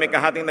naniniwala, may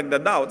kahating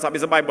nagda-doubt. Sabi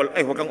sa Bible,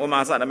 huwag kang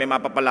umasa na may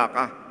mapapala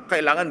ka.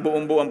 Kailangan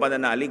buong-buo ang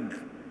pananalig.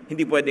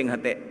 Hindi pwedeng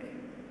hati.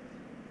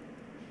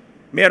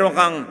 Meron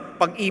kang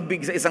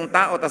pag-ibig sa isang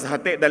tao, tas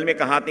hati dahil may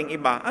kahating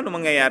iba, ano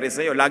mangyayari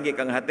sa iyo? Lagi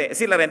kang hati.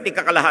 Sila rin,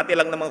 kakalahati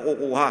lang naman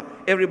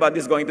kukuha.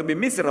 Everybody's going to be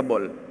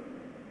miserable.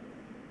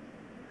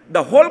 The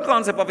whole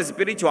concept of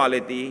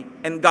spirituality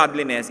and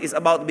godliness is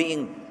about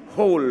being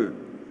whole.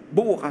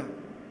 Buo ka.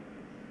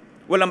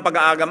 Walang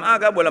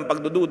pag-aagam-agam, walang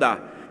pagdududa.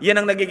 Yan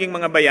ang nagiging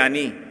mga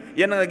bayani.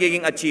 Yan ang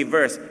nagiging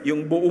achievers.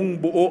 Yung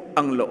buong-buo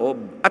ang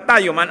loob. At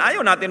tayo man,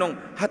 ayaw natin nung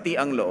hati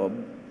ang loob.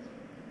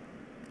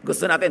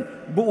 Gusto natin,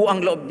 buo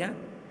ang loob niya.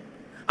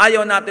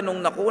 Ayaw natin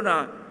nung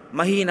nakuna,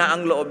 mahina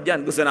ang loob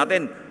niyan. Gusto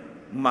natin,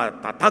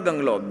 matatag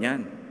ang loob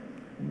niyan.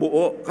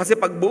 Buo. Kasi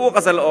pag buo ka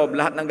sa loob,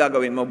 lahat ng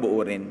gagawin mo,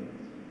 buo rin.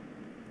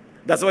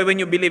 That's why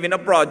when you believe in a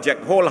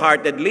project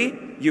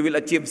wholeheartedly, you will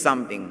achieve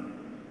something.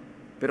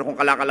 Pero kung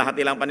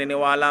kalakalahati lang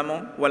paniniwala mo,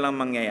 walang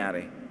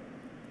mangyayari.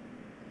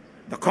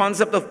 The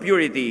concept of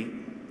purity,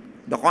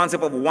 the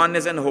concept of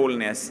oneness and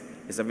wholeness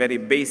is a very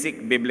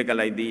basic biblical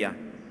idea.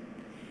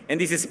 And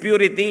this is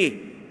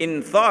purity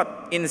in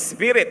thought, in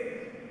spirit,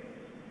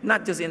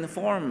 not just in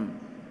form.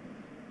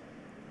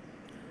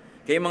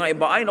 Kaya mga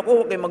iba, naku,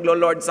 huwag kayo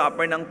maglo-Lord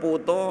Supper ng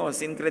puto,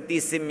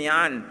 syncretism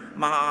yan,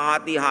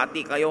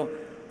 makakahati-hati kayo.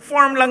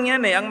 Form lang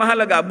yan eh. Ang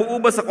mahalaga, buo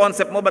ba sa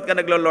concept mo, ba't ka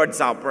naglo-Lord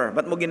Supper?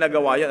 Ba't mo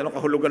ginagawa yan? Anong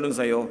kahulugan nun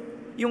sa'yo?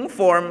 Yung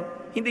form,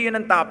 hindi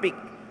yun ang topic.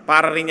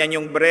 Para rin yan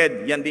yung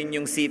bread, yan din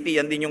yung city,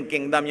 yan din yung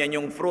kingdom, yan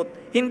yung fruit.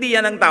 Hindi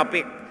yan ang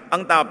topic.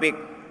 Ang topic,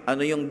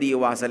 ano yung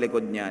diwa sa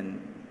likod niyan?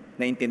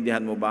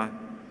 Naintindihan mo ba?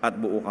 At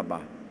buo ka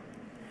ba?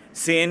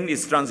 Sin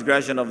is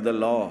transgression of the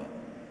law,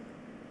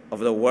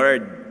 of the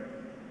word,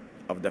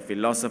 of the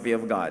philosophy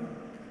of God.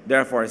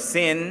 Therefore,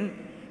 sin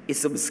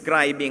is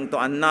subscribing to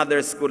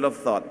another school of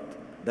thought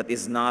that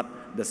is not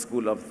the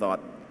school of thought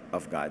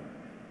of God.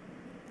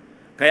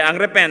 Kaya ang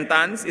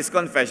repentance is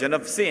confession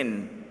of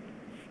sin.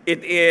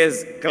 It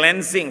is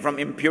cleansing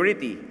from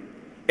impurity,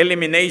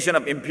 elimination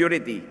of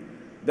impurity,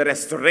 the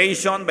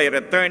restoration by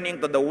returning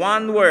to the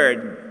one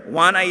word,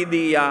 one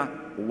idea,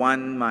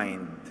 one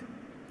mind.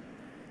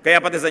 Kaya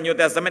pati sa New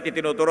Testament,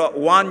 itinuturo,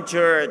 one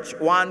church,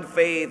 one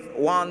faith,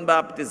 one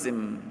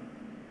baptism.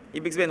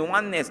 Ibig sabihin,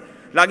 oneness.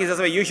 Lagi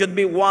sasabihin, you should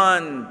be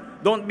one.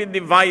 Don't be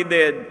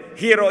divided.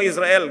 Hear, O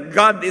Israel,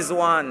 God is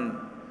one.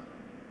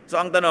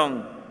 So ang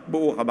tanong,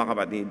 buo ka ba,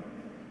 kapatid?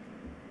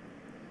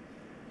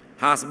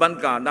 Husband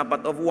ka,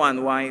 dapat of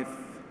one wife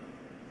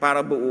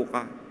para buo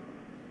ka.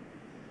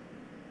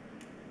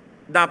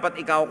 Dapat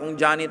ikaw kung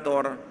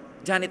janitor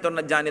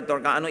na janitor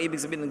ka, anong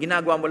ibig sabihin?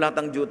 Ginagawa mo lahat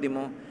ng duty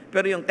mo.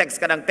 Pero yung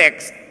text ka ng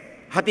text,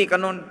 hati ka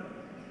nun.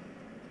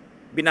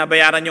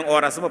 Binabayaran yung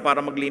oras mo para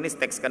maglinis,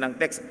 text ka ng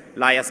text,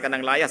 layas ka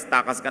ng layas,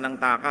 takas ka ng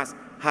takas,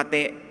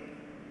 hati.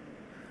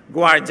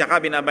 Guardia ka,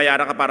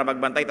 binabayaran ka para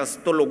magbantay,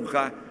 tapos tulog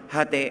ka,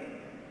 hati.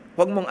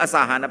 Huwag mong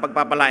asahan na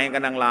pagpapalayan ka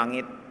ng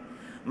langit.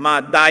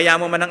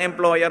 Madaya mo man ang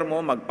employer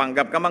mo,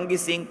 magpanggap ka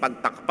manggising,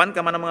 pagtakpan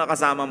ka man ng mga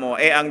kasama mo,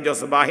 ang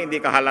Diyos ba, hindi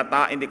ka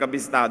halata, hindi ka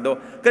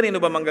bistado? Kanino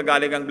ba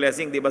manggagaling ang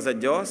blessing? Di ba sa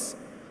Diyos?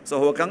 So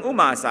huwag kang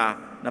umasa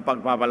na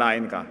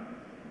pagpapalain ka.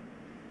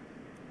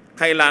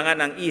 Kailangan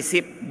ang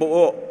isip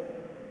buo.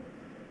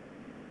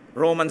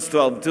 Romans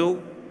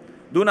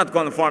 12:2, do not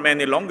conform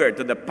any longer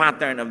to the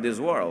pattern of this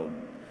world,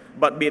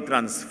 but be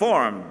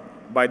transformed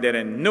by the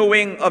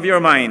renewing of your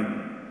mind.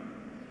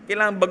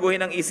 Kailangan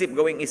baguhin ang isip,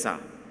 gawing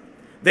isa.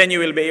 Then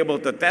you will be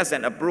able to test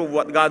and approve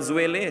what God's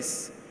will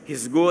is,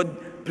 His good,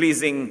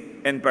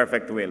 pleasing, and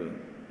perfect will.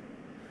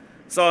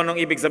 So, anong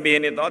ibig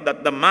sabihin nito?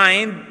 That the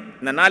mind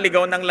na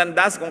naligaw ng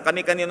landas, kung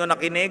kani-kanino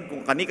nakinig,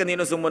 kung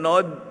kani-kanino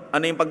sumunod,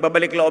 ano yung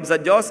pagbabalik loob sa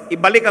Diyos?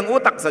 Ibalik ang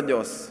utak sa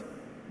Diyos.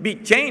 Be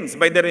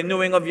changed by the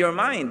renewing of your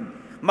mind.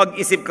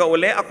 Mag-isip ka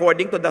uli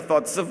according to the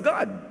thoughts of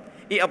God.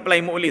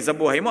 I-apply mo uli sa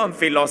buhay mo ang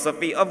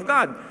philosophy of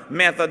God,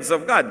 methods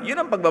of God. Yun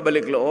ang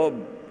pagbabalik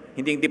loob.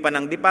 Hindi dipa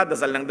ng dipa,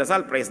 dasal ng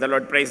dasal, praise the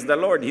Lord, praise the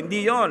Lord.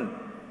 Hindi yon.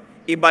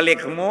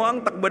 Ibalik mo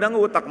ang takbo ng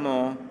utak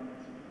mo,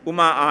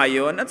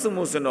 umaayon at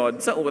sumusunod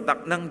sa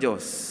utak ng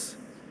Diyos.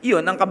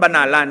 Iyon ang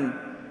kabanalan.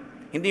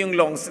 Hindi yung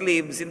long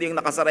sleeves, hindi yung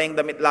nakasarayang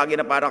damit lagi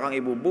na para kang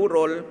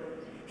ibuburol,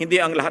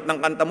 hindi ang lahat ng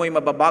kanta mo'y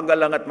mababagal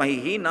lang at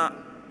mahihina.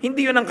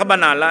 Hindi yun ang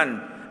kabanalan.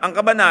 Ang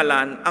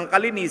kabanalan, ang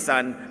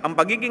kalinisan, ang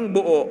pagiging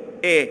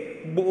buo,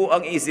 buo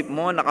ang isip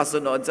mo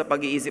nakasunod sa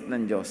pag-iisip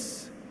ng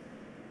Diyos.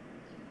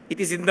 It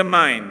is in the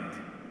mind.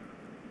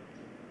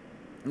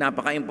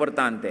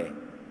 Napaka-importante.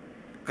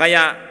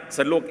 Kaya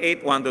sa Luke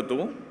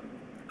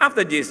 8:1-2,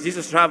 after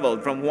Jesus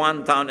traveled from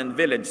one town and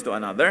village to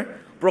another,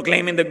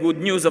 proclaiming the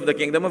good news of the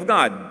kingdom of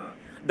God.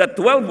 The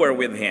 12 were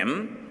with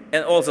him,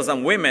 and also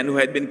some women who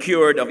had been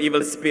cured of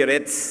evil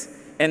spirits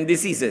and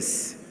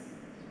diseases.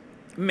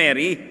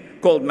 Mary,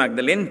 called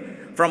Magdalene,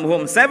 from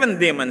whom 7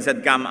 demons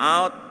had come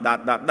out, ...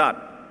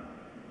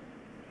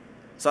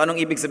 So anong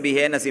ibig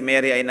sabihin na si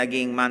Mary ay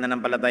naging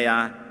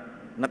mananampalataya,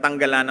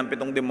 natanggalan ng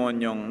 7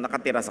 demonyong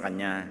nakatira sa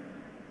kanya?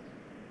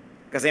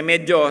 Kasi may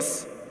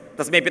Diyos,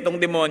 tas may 7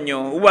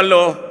 demonyo,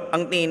 8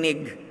 ang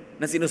tinig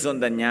na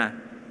sinusundan niya.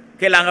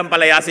 Kailangan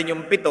palayasin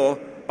yung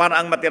 7 para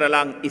ang matira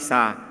lang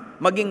 1.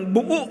 Maging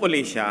buo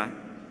uli siya.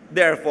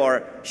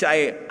 Therefore, siya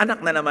ay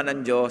anak na naman ng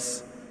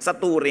Diyos sa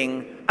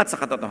turing at sa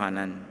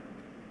katotohanan.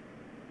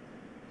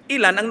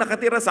 Ilan ang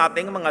nakatira sa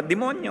ating mga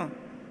demonyo?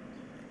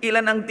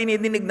 Ilan ang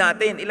tinidinig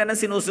natin? Ilan ang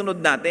sinusunod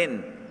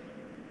natin?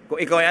 Kung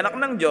ikaw ay anak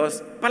ng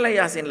Diyos,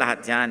 palayasin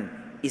lahat yan.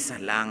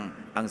 1 lang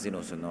ang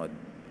sinusunod.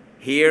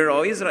 Hear,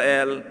 O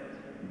Israel,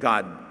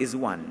 God is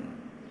one.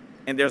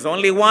 And there's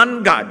only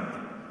one God.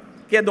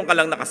 Kaya doon ka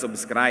lang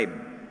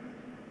nakasubscribe.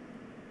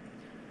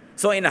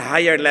 So in a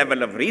higher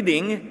level of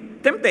reading,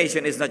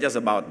 temptation is not just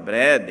about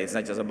bread. It's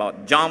not just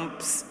about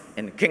jumps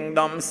and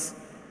kingdoms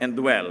and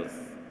wealth.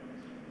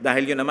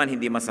 Dahil yun naman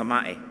hindi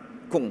masama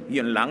Kung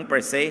yun lang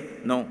per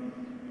se, no.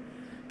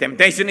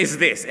 Temptation is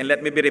this, and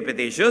let me be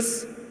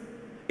repetitious,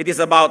 it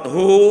is about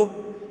who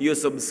you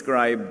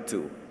subscribe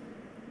to.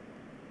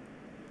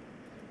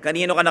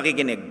 Kanino ka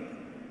nakikinig?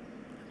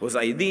 Whose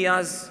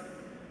ideas,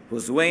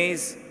 whose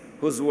ways,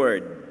 whose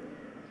word.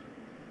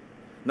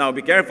 Now,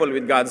 be careful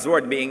with God's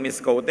word being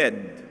misquoted,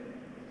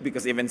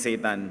 because even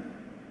Satan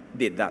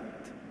did that.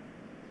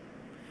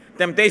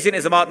 Temptation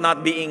is about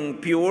not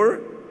being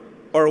pure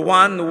or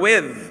one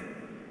with.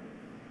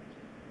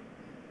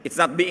 It's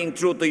not being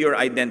true to your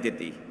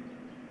identity.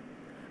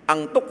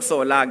 Ang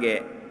tukso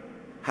lagi,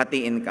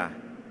 hatiin ka.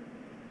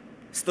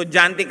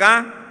 Estudyante ka,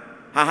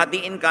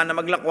 hahatiin ka na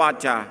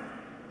maglakwatsa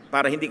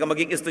para hindi ka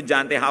maging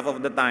estudyante half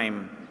of the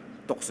time.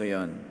 Tukso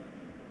yon.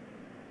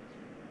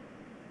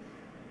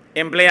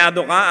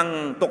 Empleyado ka,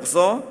 ang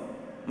tukso,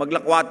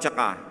 maglakwatsa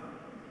ka,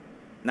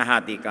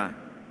 nahati ka.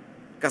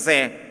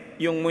 Kasi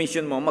yung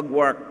mission mo,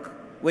 mag-work.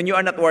 When you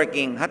are not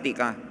working, hati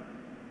ka.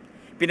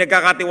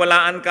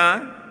 Pinagkakatiwalaan ka,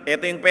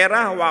 ito yung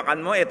pera,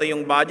 hawakan mo, ito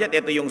yung budget,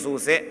 ito yung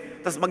susi.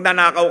 Tapos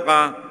magnanakaw ka,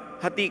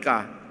 hati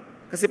ka.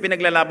 Kasi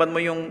pinaglalaban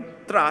mo yung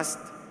trust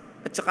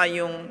at saka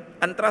yung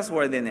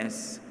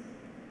untrustworthiness.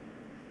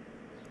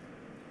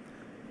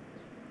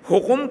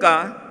 Hukom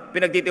ka,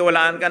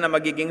 pinagtitiwalaan ka na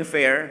magiging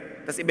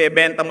fair, tapos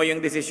ibebenta mo yung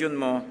desisyon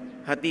mo,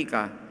 hati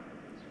ka.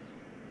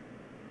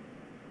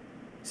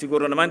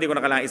 Siguro naman, hindi ko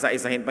na kailangan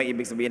isa-isahin pa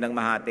ibig sabihin ng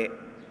mahati.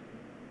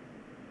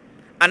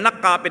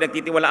 Anak ka,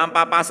 pinagtitiwalaan,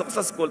 papasok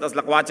sa school, tapos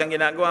lakwatsang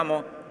ginagawa mo,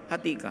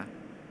 hati ka.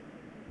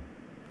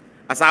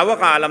 Asawa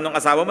ka, alam nung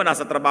asawa mo,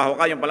 nasa trabaho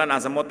ka, yung pala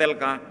nasa motel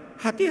ka,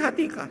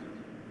 hati-hati ka.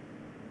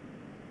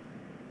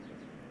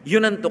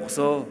 Yun ang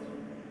tukso,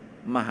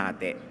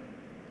 mahati.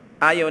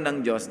 Ayaw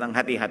ng Diyos ng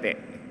hati-hati.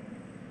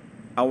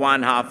 A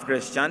one-half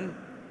Christian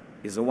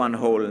is a one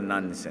whole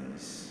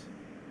nonsense.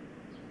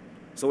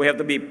 So we have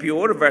to be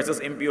pure versus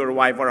impure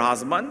wife or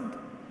husband,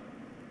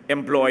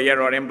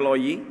 employer or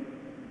employee,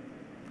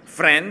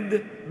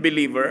 friend,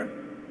 believer,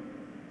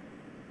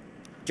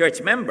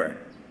 church member.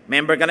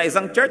 Member ka na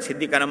isang church,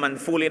 hindi ka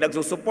naman fully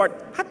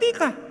nagsusupport, hati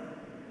ka.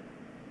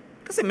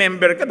 Kasi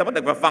member ka,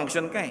 dapat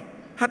nagpa-function ka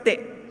Hati.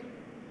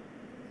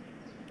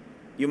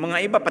 Yung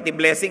mga iba, pati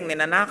blessing,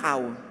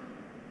 ninanakaw.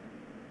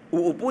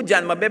 Uupo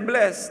dyan,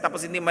 mabe-bless,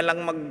 tapos hindi man lang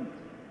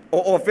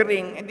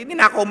mag-o-offering, hindi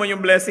ninakaw mo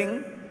yung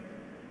blessing.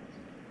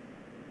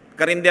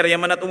 Karinderya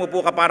man at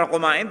umupo ka para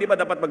kumain, di ba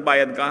dapat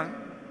magbayad ka?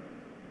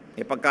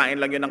 Pagkain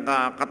lang yun ng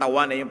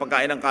katawan, yung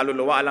pagkain ng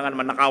kaluluwa, alangan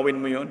man nakawin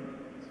mo yun.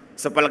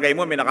 Sa palagay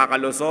mo, may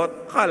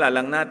nakakalusot, akala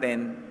lang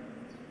natin.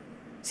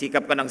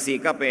 Sikap ka ng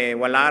sikap,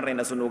 wala rin,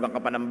 nasunugan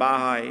ka pa ng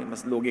bahay,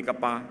 mas lugi ka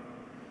pa.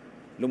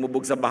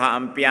 Lumubog sa baha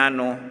ang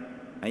piano,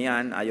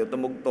 ayan, ayaw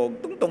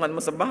tumugtog, tungtungan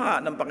mo sa baha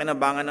ng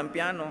pakinabangan ng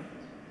piano.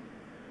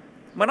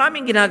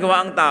 Maraming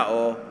ginagawa ang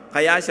tao,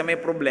 kaya siya may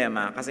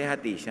problema kasi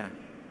hati siya.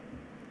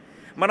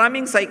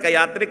 Maraming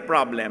psychiatric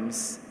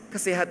problems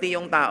kasi hati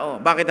yung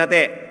tao. Bakit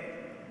hati?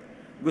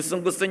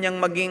 Gustong-gusto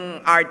niyang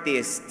maging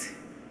artist.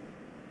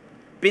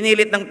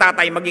 Pinilit ng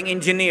tatay maging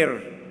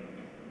engineer.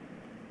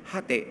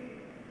 Hati.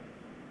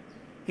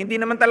 Hindi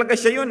naman talaga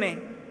siya yun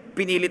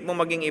Pinilit mo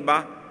maging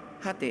iba,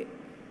 hati.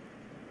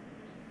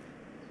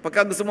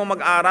 Pagka gusto mo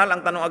mag-aral,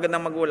 ang tanong agad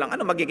ng magulang,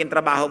 ano magiging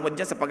trabaho mo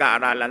dyan sa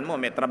pag-aaralan mo?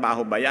 May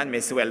trabaho ba yan?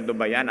 May sweldo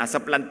ba yan? Nasa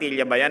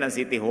plantilla ba yan ng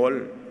City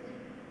Hall?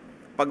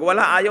 Pag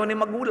wala, ayaw ni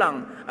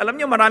magulang. Alam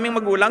niyo, maraming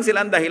magulang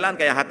sila ang dahilan,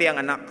 kaya hati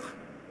ang anak.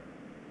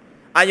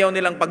 Ayaw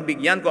nilang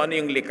pagbigyan kung ano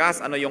yung likas,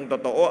 ano yung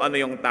totoo, ano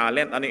yung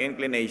talent, ano yung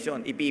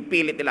inclination.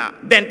 Ipipilit nila.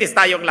 Dentist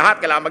tayong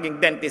lahat, kailangan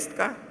maging dentist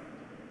ka.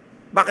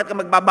 Bakit ka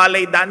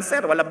magbabalay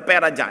dancer? Walang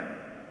pera dyan.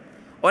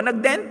 O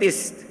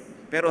nag-dentist,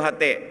 pero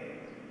hati.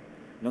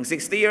 Nung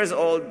 60 years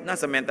old,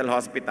 nasa mental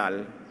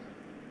hospital,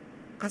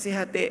 kasi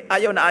hati.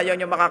 Ayaw na ayaw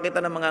niya makakita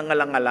ng mga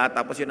ngalangala,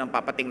 tapos yun ang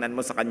papatingnan mo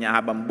sa kanya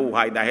habang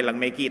buhay dahil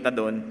lang may kita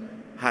doon,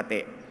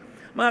 hati.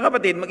 Mga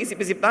kapatid,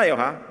 mag-isip-isip tayo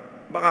ha.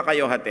 Baka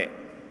kayo hati.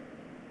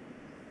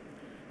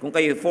 Kung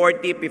kayo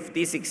 40,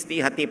 50,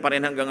 60, hati pa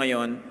rin hanggang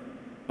ngayon,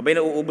 abay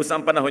nauubos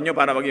ang panahon nyo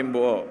para maging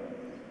buo.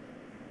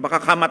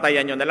 Baka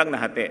kamatayan nyo na lang na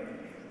hati.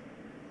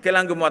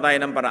 Kailangan gumawa tayo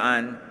ng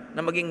paraan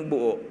na maging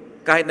buo.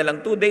 Kahit na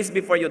lang 2 days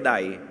before you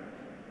die,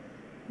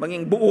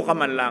 maging buo ka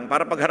man lang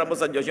para pagharap mo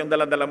sa Diyos, yung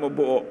dala-dala mo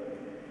buo.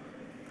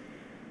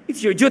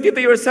 It's your duty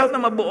to yourself na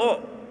mabuo.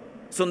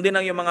 Sundin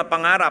ang iyong mga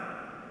pangarap.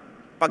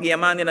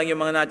 Pagyamanin ang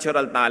iyong mga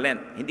natural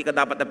talent. Hindi ka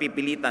dapat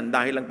napipilitan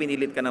dahil lang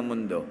pinilit ka ng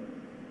mundo.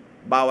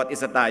 Bawat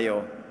isa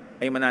tayo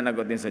ay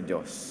mananagot din sa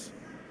Diyos.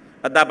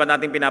 At dapat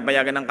nating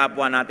pinapayagan ng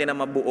kapwa natin na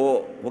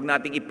mabuo. Huwag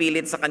nating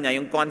ipilit sa Kanya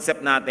yung concept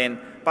natin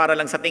para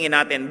lang sa tingin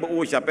natin, buo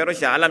siya. Pero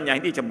siya, alam niya,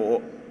 hindi siya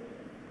buo.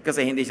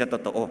 Kasi hindi siya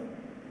totoo.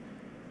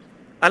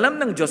 Alam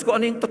ng Diyos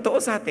kung ano yung totoo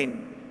sa atin.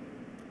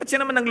 At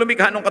siya naman ang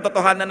lumikha ng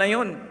katotohanan na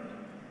yun.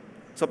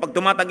 So pag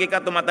tumatanggi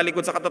ka,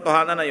 tumatalikod sa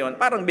katotohanan na yun,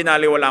 parang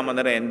binaliwala mo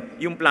na rin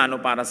yung plano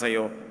para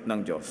sa'yo ng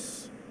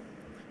Diyos.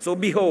 So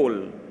be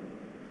whole.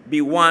 Be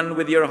one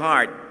with your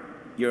heart,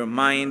 your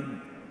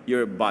mind,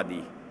 your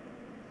body.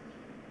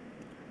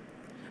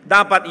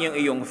 Dapat yung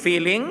iyong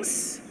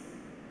feelings,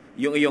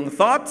 yung iyong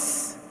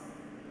thoughts,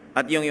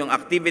 at yung iyong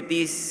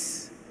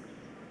activities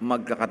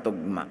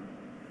magkakatugma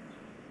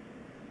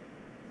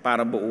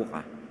para buo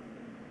ka.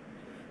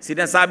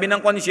 Sinasabi ng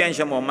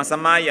konsyensya mo,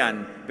 masama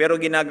yan, pero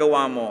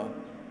ginagawa mo,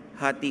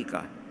 hati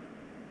ka.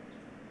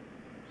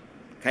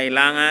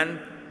 Kailangan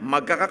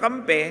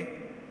magkakakampi,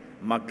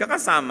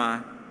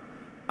 magkakasama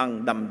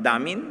ang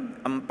damdamin,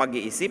 ang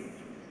pag-iisip,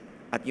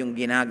 at yung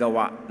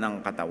ginagawa ng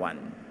katawan.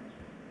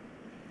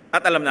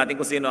 At alam natin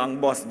kung sino ang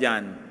boss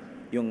dyan,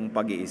 yung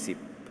pag-iisip.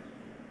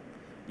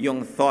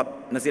 Yung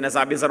thought na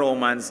sinasabi sa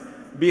Romans,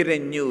 be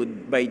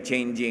renewed by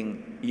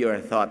changing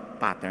your thought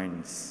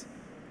patterns,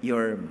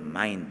 your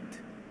mind.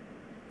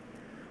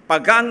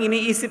 Pagka ang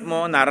iniisip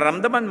mo,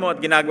 nararamdaman mo at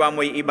ginagawa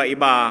mo yung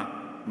iba-iba,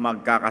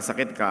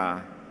 magkakasakit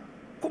ka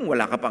kung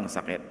wala ka pang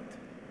sakit.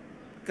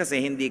 Kasi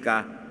hindi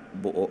ka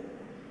buo.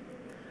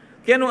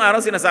 Kaya nung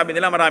araw sinasabi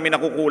nila marami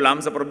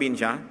nakukulam sa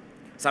probinsya.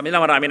 Sabi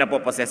nila marami na po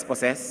possess.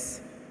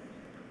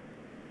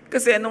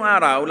 Kasi nung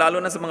araw,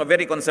 lalo na sa mga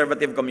very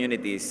conservative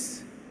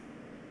communities,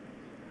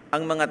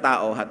 ang mga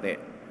tao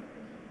hati.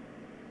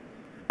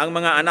 Ang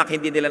mga anak,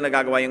 hindi nila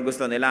nagagawa yung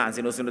gusto nila. Ang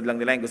sinusunod lang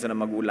nila yung gusto ng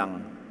magulang.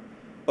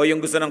 O yung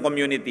gusto ng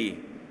community.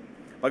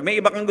 Pag may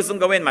iba kang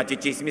gustong gawin,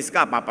 machichismis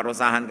ka,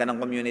 paparusahan ka ng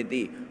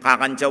community.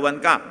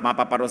 Kakantsawan ka,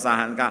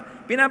 mapaparusahan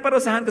ka.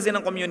 Pinaparusahan kasi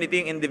ng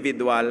community yung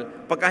individual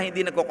pagka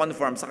hindi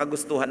nagko-conform sa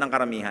kagustuhan ng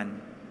karamihan.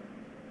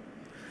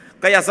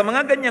 Kaya sa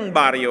mga ganyang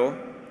baryo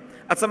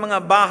at sa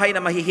mga bahay na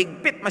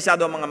mahihigpit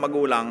masyado ang mga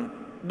magulang,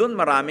 doon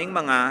maraming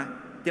mga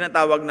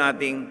tinatawag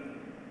nating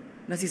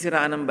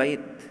nasisiraan ng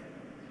bait.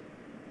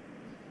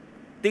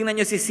 Tingnan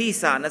nyo si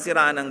Sisa,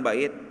 nasiraan ng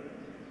bait.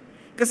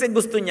 Kasi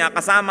gusto niya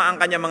kasama ang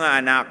kanyang mga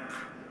anak.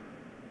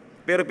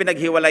 Pero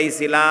pinaghiwalay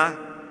sila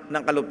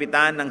ng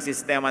kalupitan ng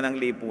sistema ng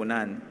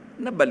lipunan.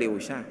 Nabaliw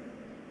siya.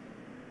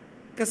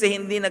 Kasi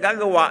hindi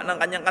nagagawa ng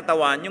kanyang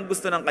katawan yung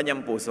gusto ng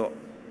kanyang puso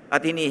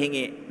at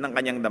hinihingi ng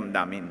kanyang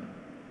damdamin.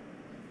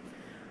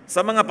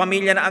 Sa mga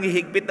pamilya na ang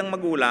hihigpit ng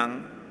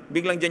magulang,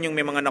 biglang dyan yung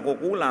may mga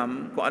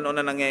nakukulam, kung ano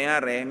na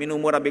nangyayari,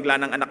 minumura bigla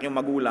ng anak yung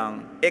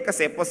magulang,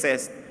 kasi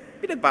possessed,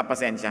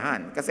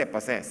 pinagpapasensyahan kasi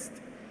possessed.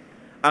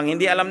 Ang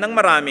hindi alam ng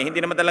marami, hindi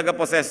naman talaga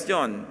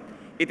possession.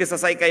 It is a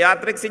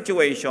psychiatric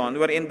situation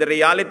wherein the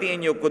reality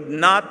in you could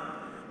not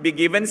be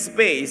given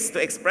space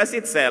to express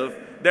itself,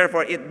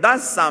 therefore it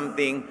does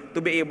something to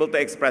be able to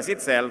express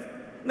itself,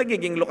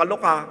 nagiging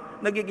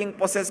luka-luka, nagiging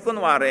possessed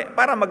kunwari,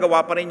 para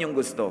magawa pa rin yung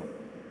gusto.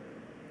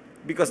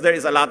 Because there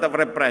is a lot of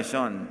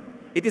repression.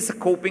 It is a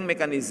coping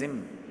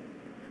mechanism.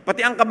 Pati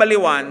ang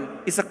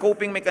kabaliwan is a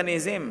coping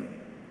mechanism.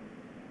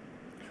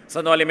 Sa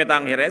No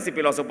Limitangere, si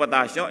Piloso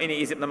Potasio,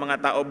 iniisip ng mga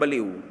tao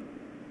baliw.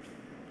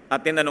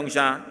 At tinanong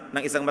siya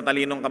ng isang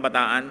matalinong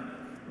kabataan,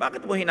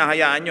 bakit mo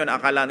hinahayaan yun?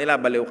 Akala nila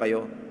baliw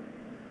kayo.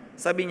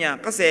 Sabi niya,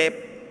 kasi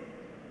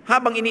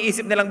habang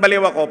iniisip nilang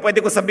baliw ako, pwede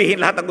ko sabihin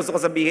lahat ang gusto ko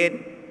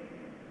sabihin.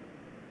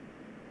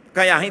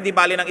 Kaya hindi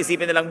bali nang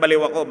isipin nilang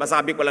baliw ako,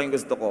 masabi ko lang yung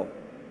gusto ko.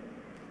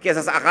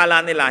 Kesa sa akala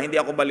nila, hindi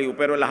ako baliw,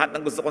 pero lahat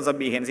ng gusto kong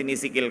sabihin,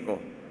 sinisikil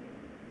ko.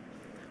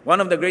 One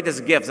of the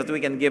greatest gifts that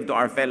we can give to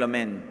our fellow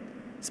men,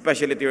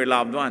 especially to your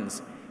loved ones,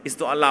 is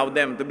to allow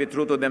them to be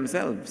true to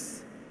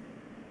themselves.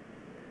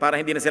 Para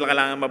hindi na sila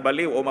kailangan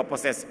mabaliw o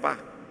mapossess pa.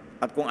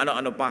 At kung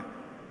ano-ano pa.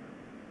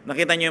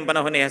 Nakita niyo yung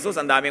panahon ni Jesus,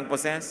 ang daming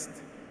possessed.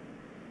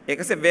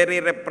 Kasi very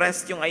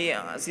repressed yung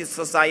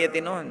society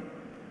noon.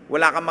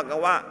 Wala kang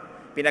magawa.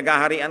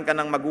 Pinaghaharian ka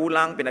ng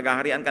magulang,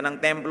 pinaghaharian ka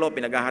ng templo,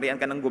 pinaghaharian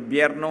ka ng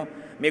gobyerno.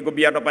 May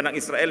gobyerno pa ng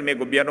Israel, may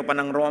gobyerno pa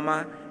ng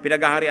Roma.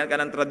 Pinaghaharian ka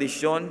ng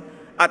tradisyon.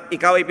 At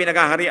ikaw ay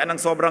pinaghaharian ng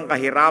sobrang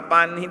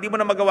kahirapan. Hindi mo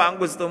na magawa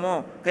ang gusto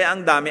mo. Kaya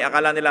ang dami,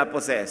 akala nila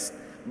possessed.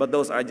 But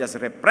those are just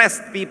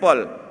repressed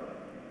people.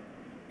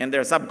 And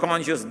their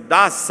subconscious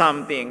does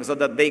something so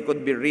that they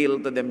could be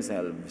real to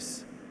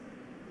themselves.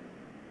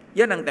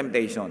 Yan ang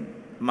temptation,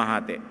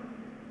 mahati.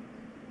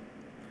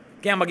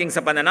 Kaya maging sa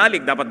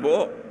pananalig, dapat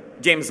buo.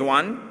 James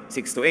 1,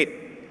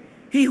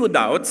 6-8. He who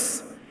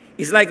doubts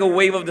is like a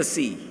wave of the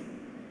sea,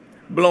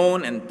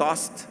 blown and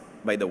tossed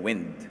by the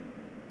wind.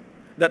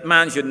 That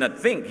man should not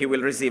think he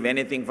will receive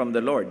anything from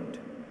the Lord.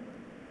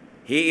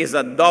 He is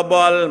a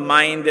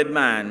double-minded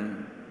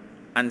man,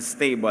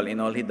 unstable in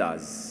all he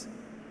does.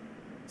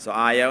 So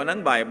ayaw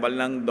ng Bible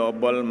ng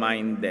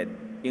double-minded.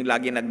 Yung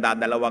lagi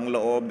nagdadalawang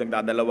loob,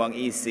 nagdadalawang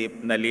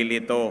isip,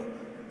 nalilito.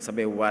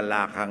 Sabi,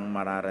 wala kang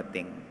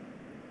mararating.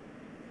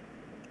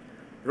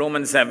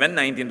 Romans 7,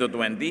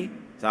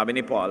 19-20, sabi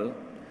ni Paul,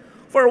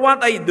 for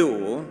what I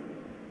do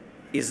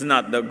is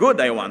not the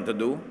good I want to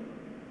do.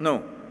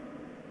 No.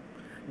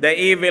 The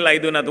evil I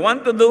do not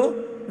want to do,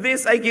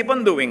 this I keep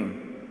on doing.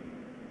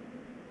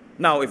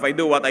 Now, if I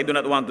do what I do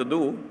not want to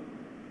do,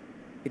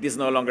 it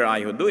is no longer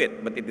I who do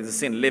it, but it is a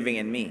sin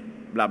living in me.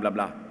 Blah, blah,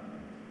 blah.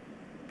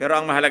 Pero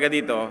ang mahalaga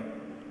dito,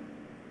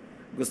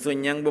 gusto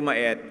niyang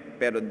bumait,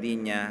 pero di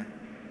niya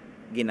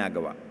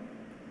ginagawa.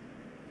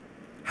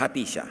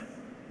 Hati siya.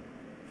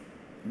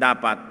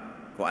 Dapat,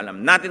 kung alam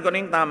natin kung ano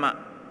yung tama,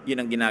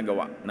 yun ang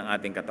ginagawa ng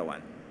ating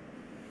katawan.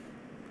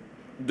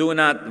 Do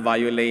not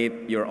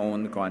violate your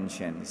own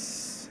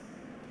conscience.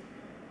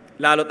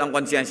 Lalo't ang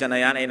konsyensya na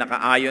yan ay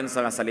nakaayon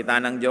sa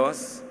salita ng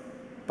Diyos,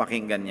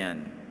 pakinggan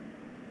yan.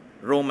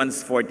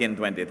 Romans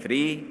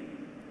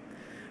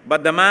 14:23,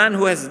 but the man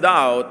who has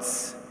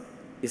doubts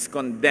is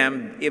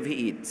condemned if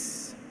he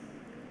eats,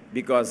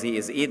 because he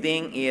is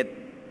eating it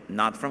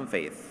not from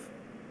faith.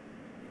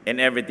 And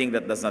everything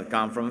that does not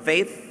come from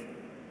faith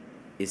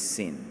is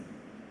sin.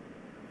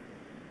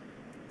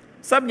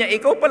 Sabi niya,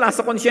 ikaw pala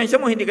sa konsyensya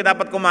mo, hindi ka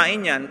dapat kumain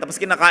yan, tapos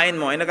kinakain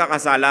mo, ay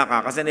nagkakasala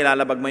ka kasi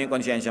nilalabag mo yung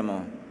konsyensya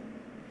mo.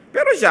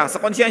 Pero siya,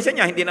 sa konsyensya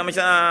niya, hindi naman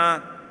siya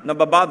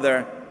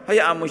nababother,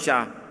 hayaan mo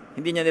siya.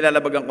 Hindi niya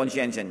nilalabag ang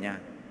konsyensya niya.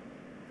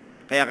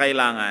 Kaya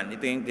kailangan,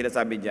 ito yung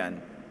tinasabi dyan,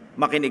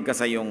 makinig ka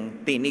sa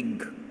yung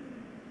tinig.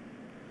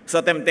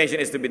 So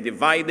temptation is to be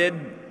divided,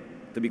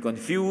 to be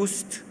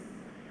confused,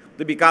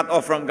 to be cut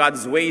off from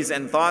God's ways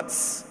and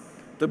thoughts,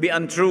 to be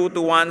untrue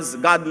to one's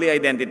godly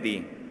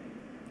identity.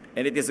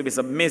 And it is to be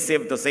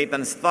submissive to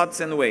Satan's thoughts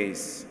and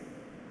ways.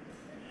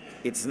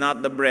 It's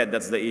not the bread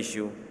that's the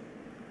issue.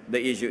 The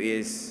issue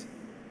is,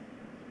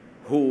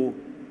 who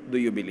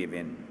do you believe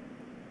in?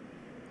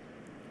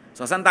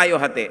 So, saan tayo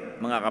hati,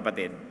 mga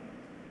kapatid?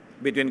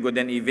 Between good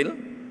and evil?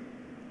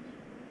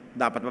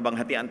 Dapat pa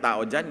bang hati ang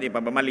tao dyan? Hindi pa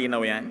ba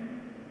malinaw yan?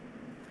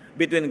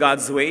 Between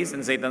God's ways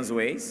and Satan's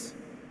ways?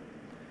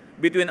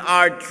 Between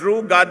our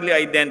true godly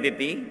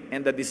identity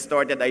and the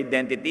distorted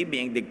identity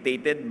being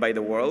dictated by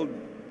the world?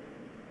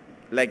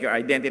 Like your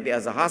identity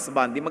as a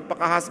husband, di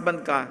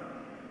magpaka-husband ka.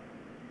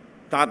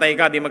 Tatay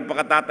ka, di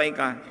magpaka-tatay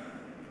ka.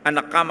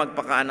 Anak ka,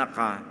 magpaka-anak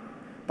ka.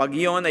 Pag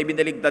yun ay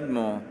binaligtad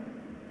mo,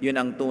 yun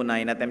ang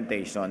tunay na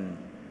temptation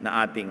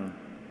na ating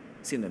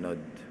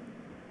sinunod.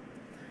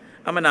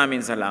 Ama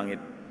namin sa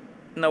langit,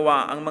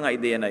 nawa ang mga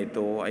ideya na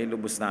ito ay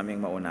lubos naming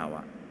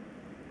maunawa.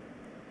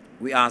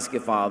 We ask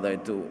you,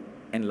 Father, to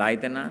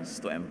enlighten us,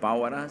 to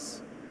empower us,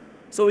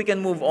 so we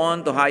can move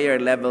on to higher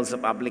levels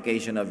of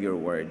application of your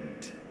word.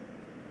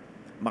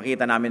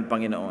 Makita namin,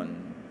 Panginoon,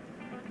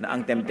 na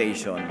ang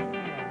temptation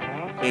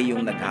ay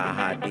yung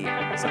naghahati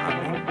sa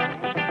amin.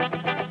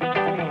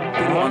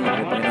 Turuan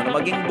mo, Panginoon, na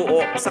maging buo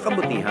sa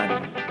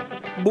kabutihan,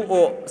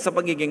 buo sa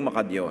pagiging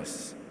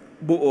makadiyos,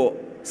 buo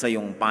sa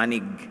iyong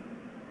panig,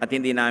 at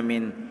hindi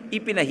namin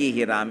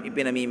ipinahihiram,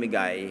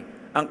 ipinamimigay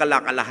ang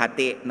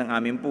kalakalahati ng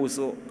aming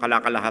puso,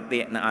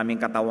 kalakalahati ng aming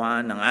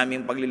katawan, ng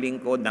aming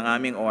paglilingkod, ng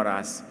aming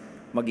oras,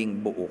 maging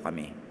buo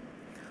kami.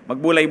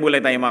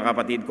 Magbulay-bulay tayo, mga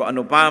kapatid, kung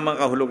ano pa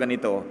mga kahulugan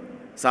nito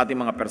sa ating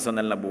mga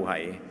personal na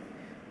buhay.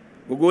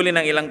 Gugulin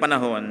ng ilang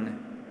panahon,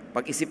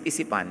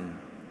 pag-isip-isipan,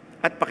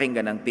 at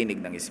pakinggan ang tinig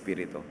ng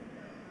Espiritu.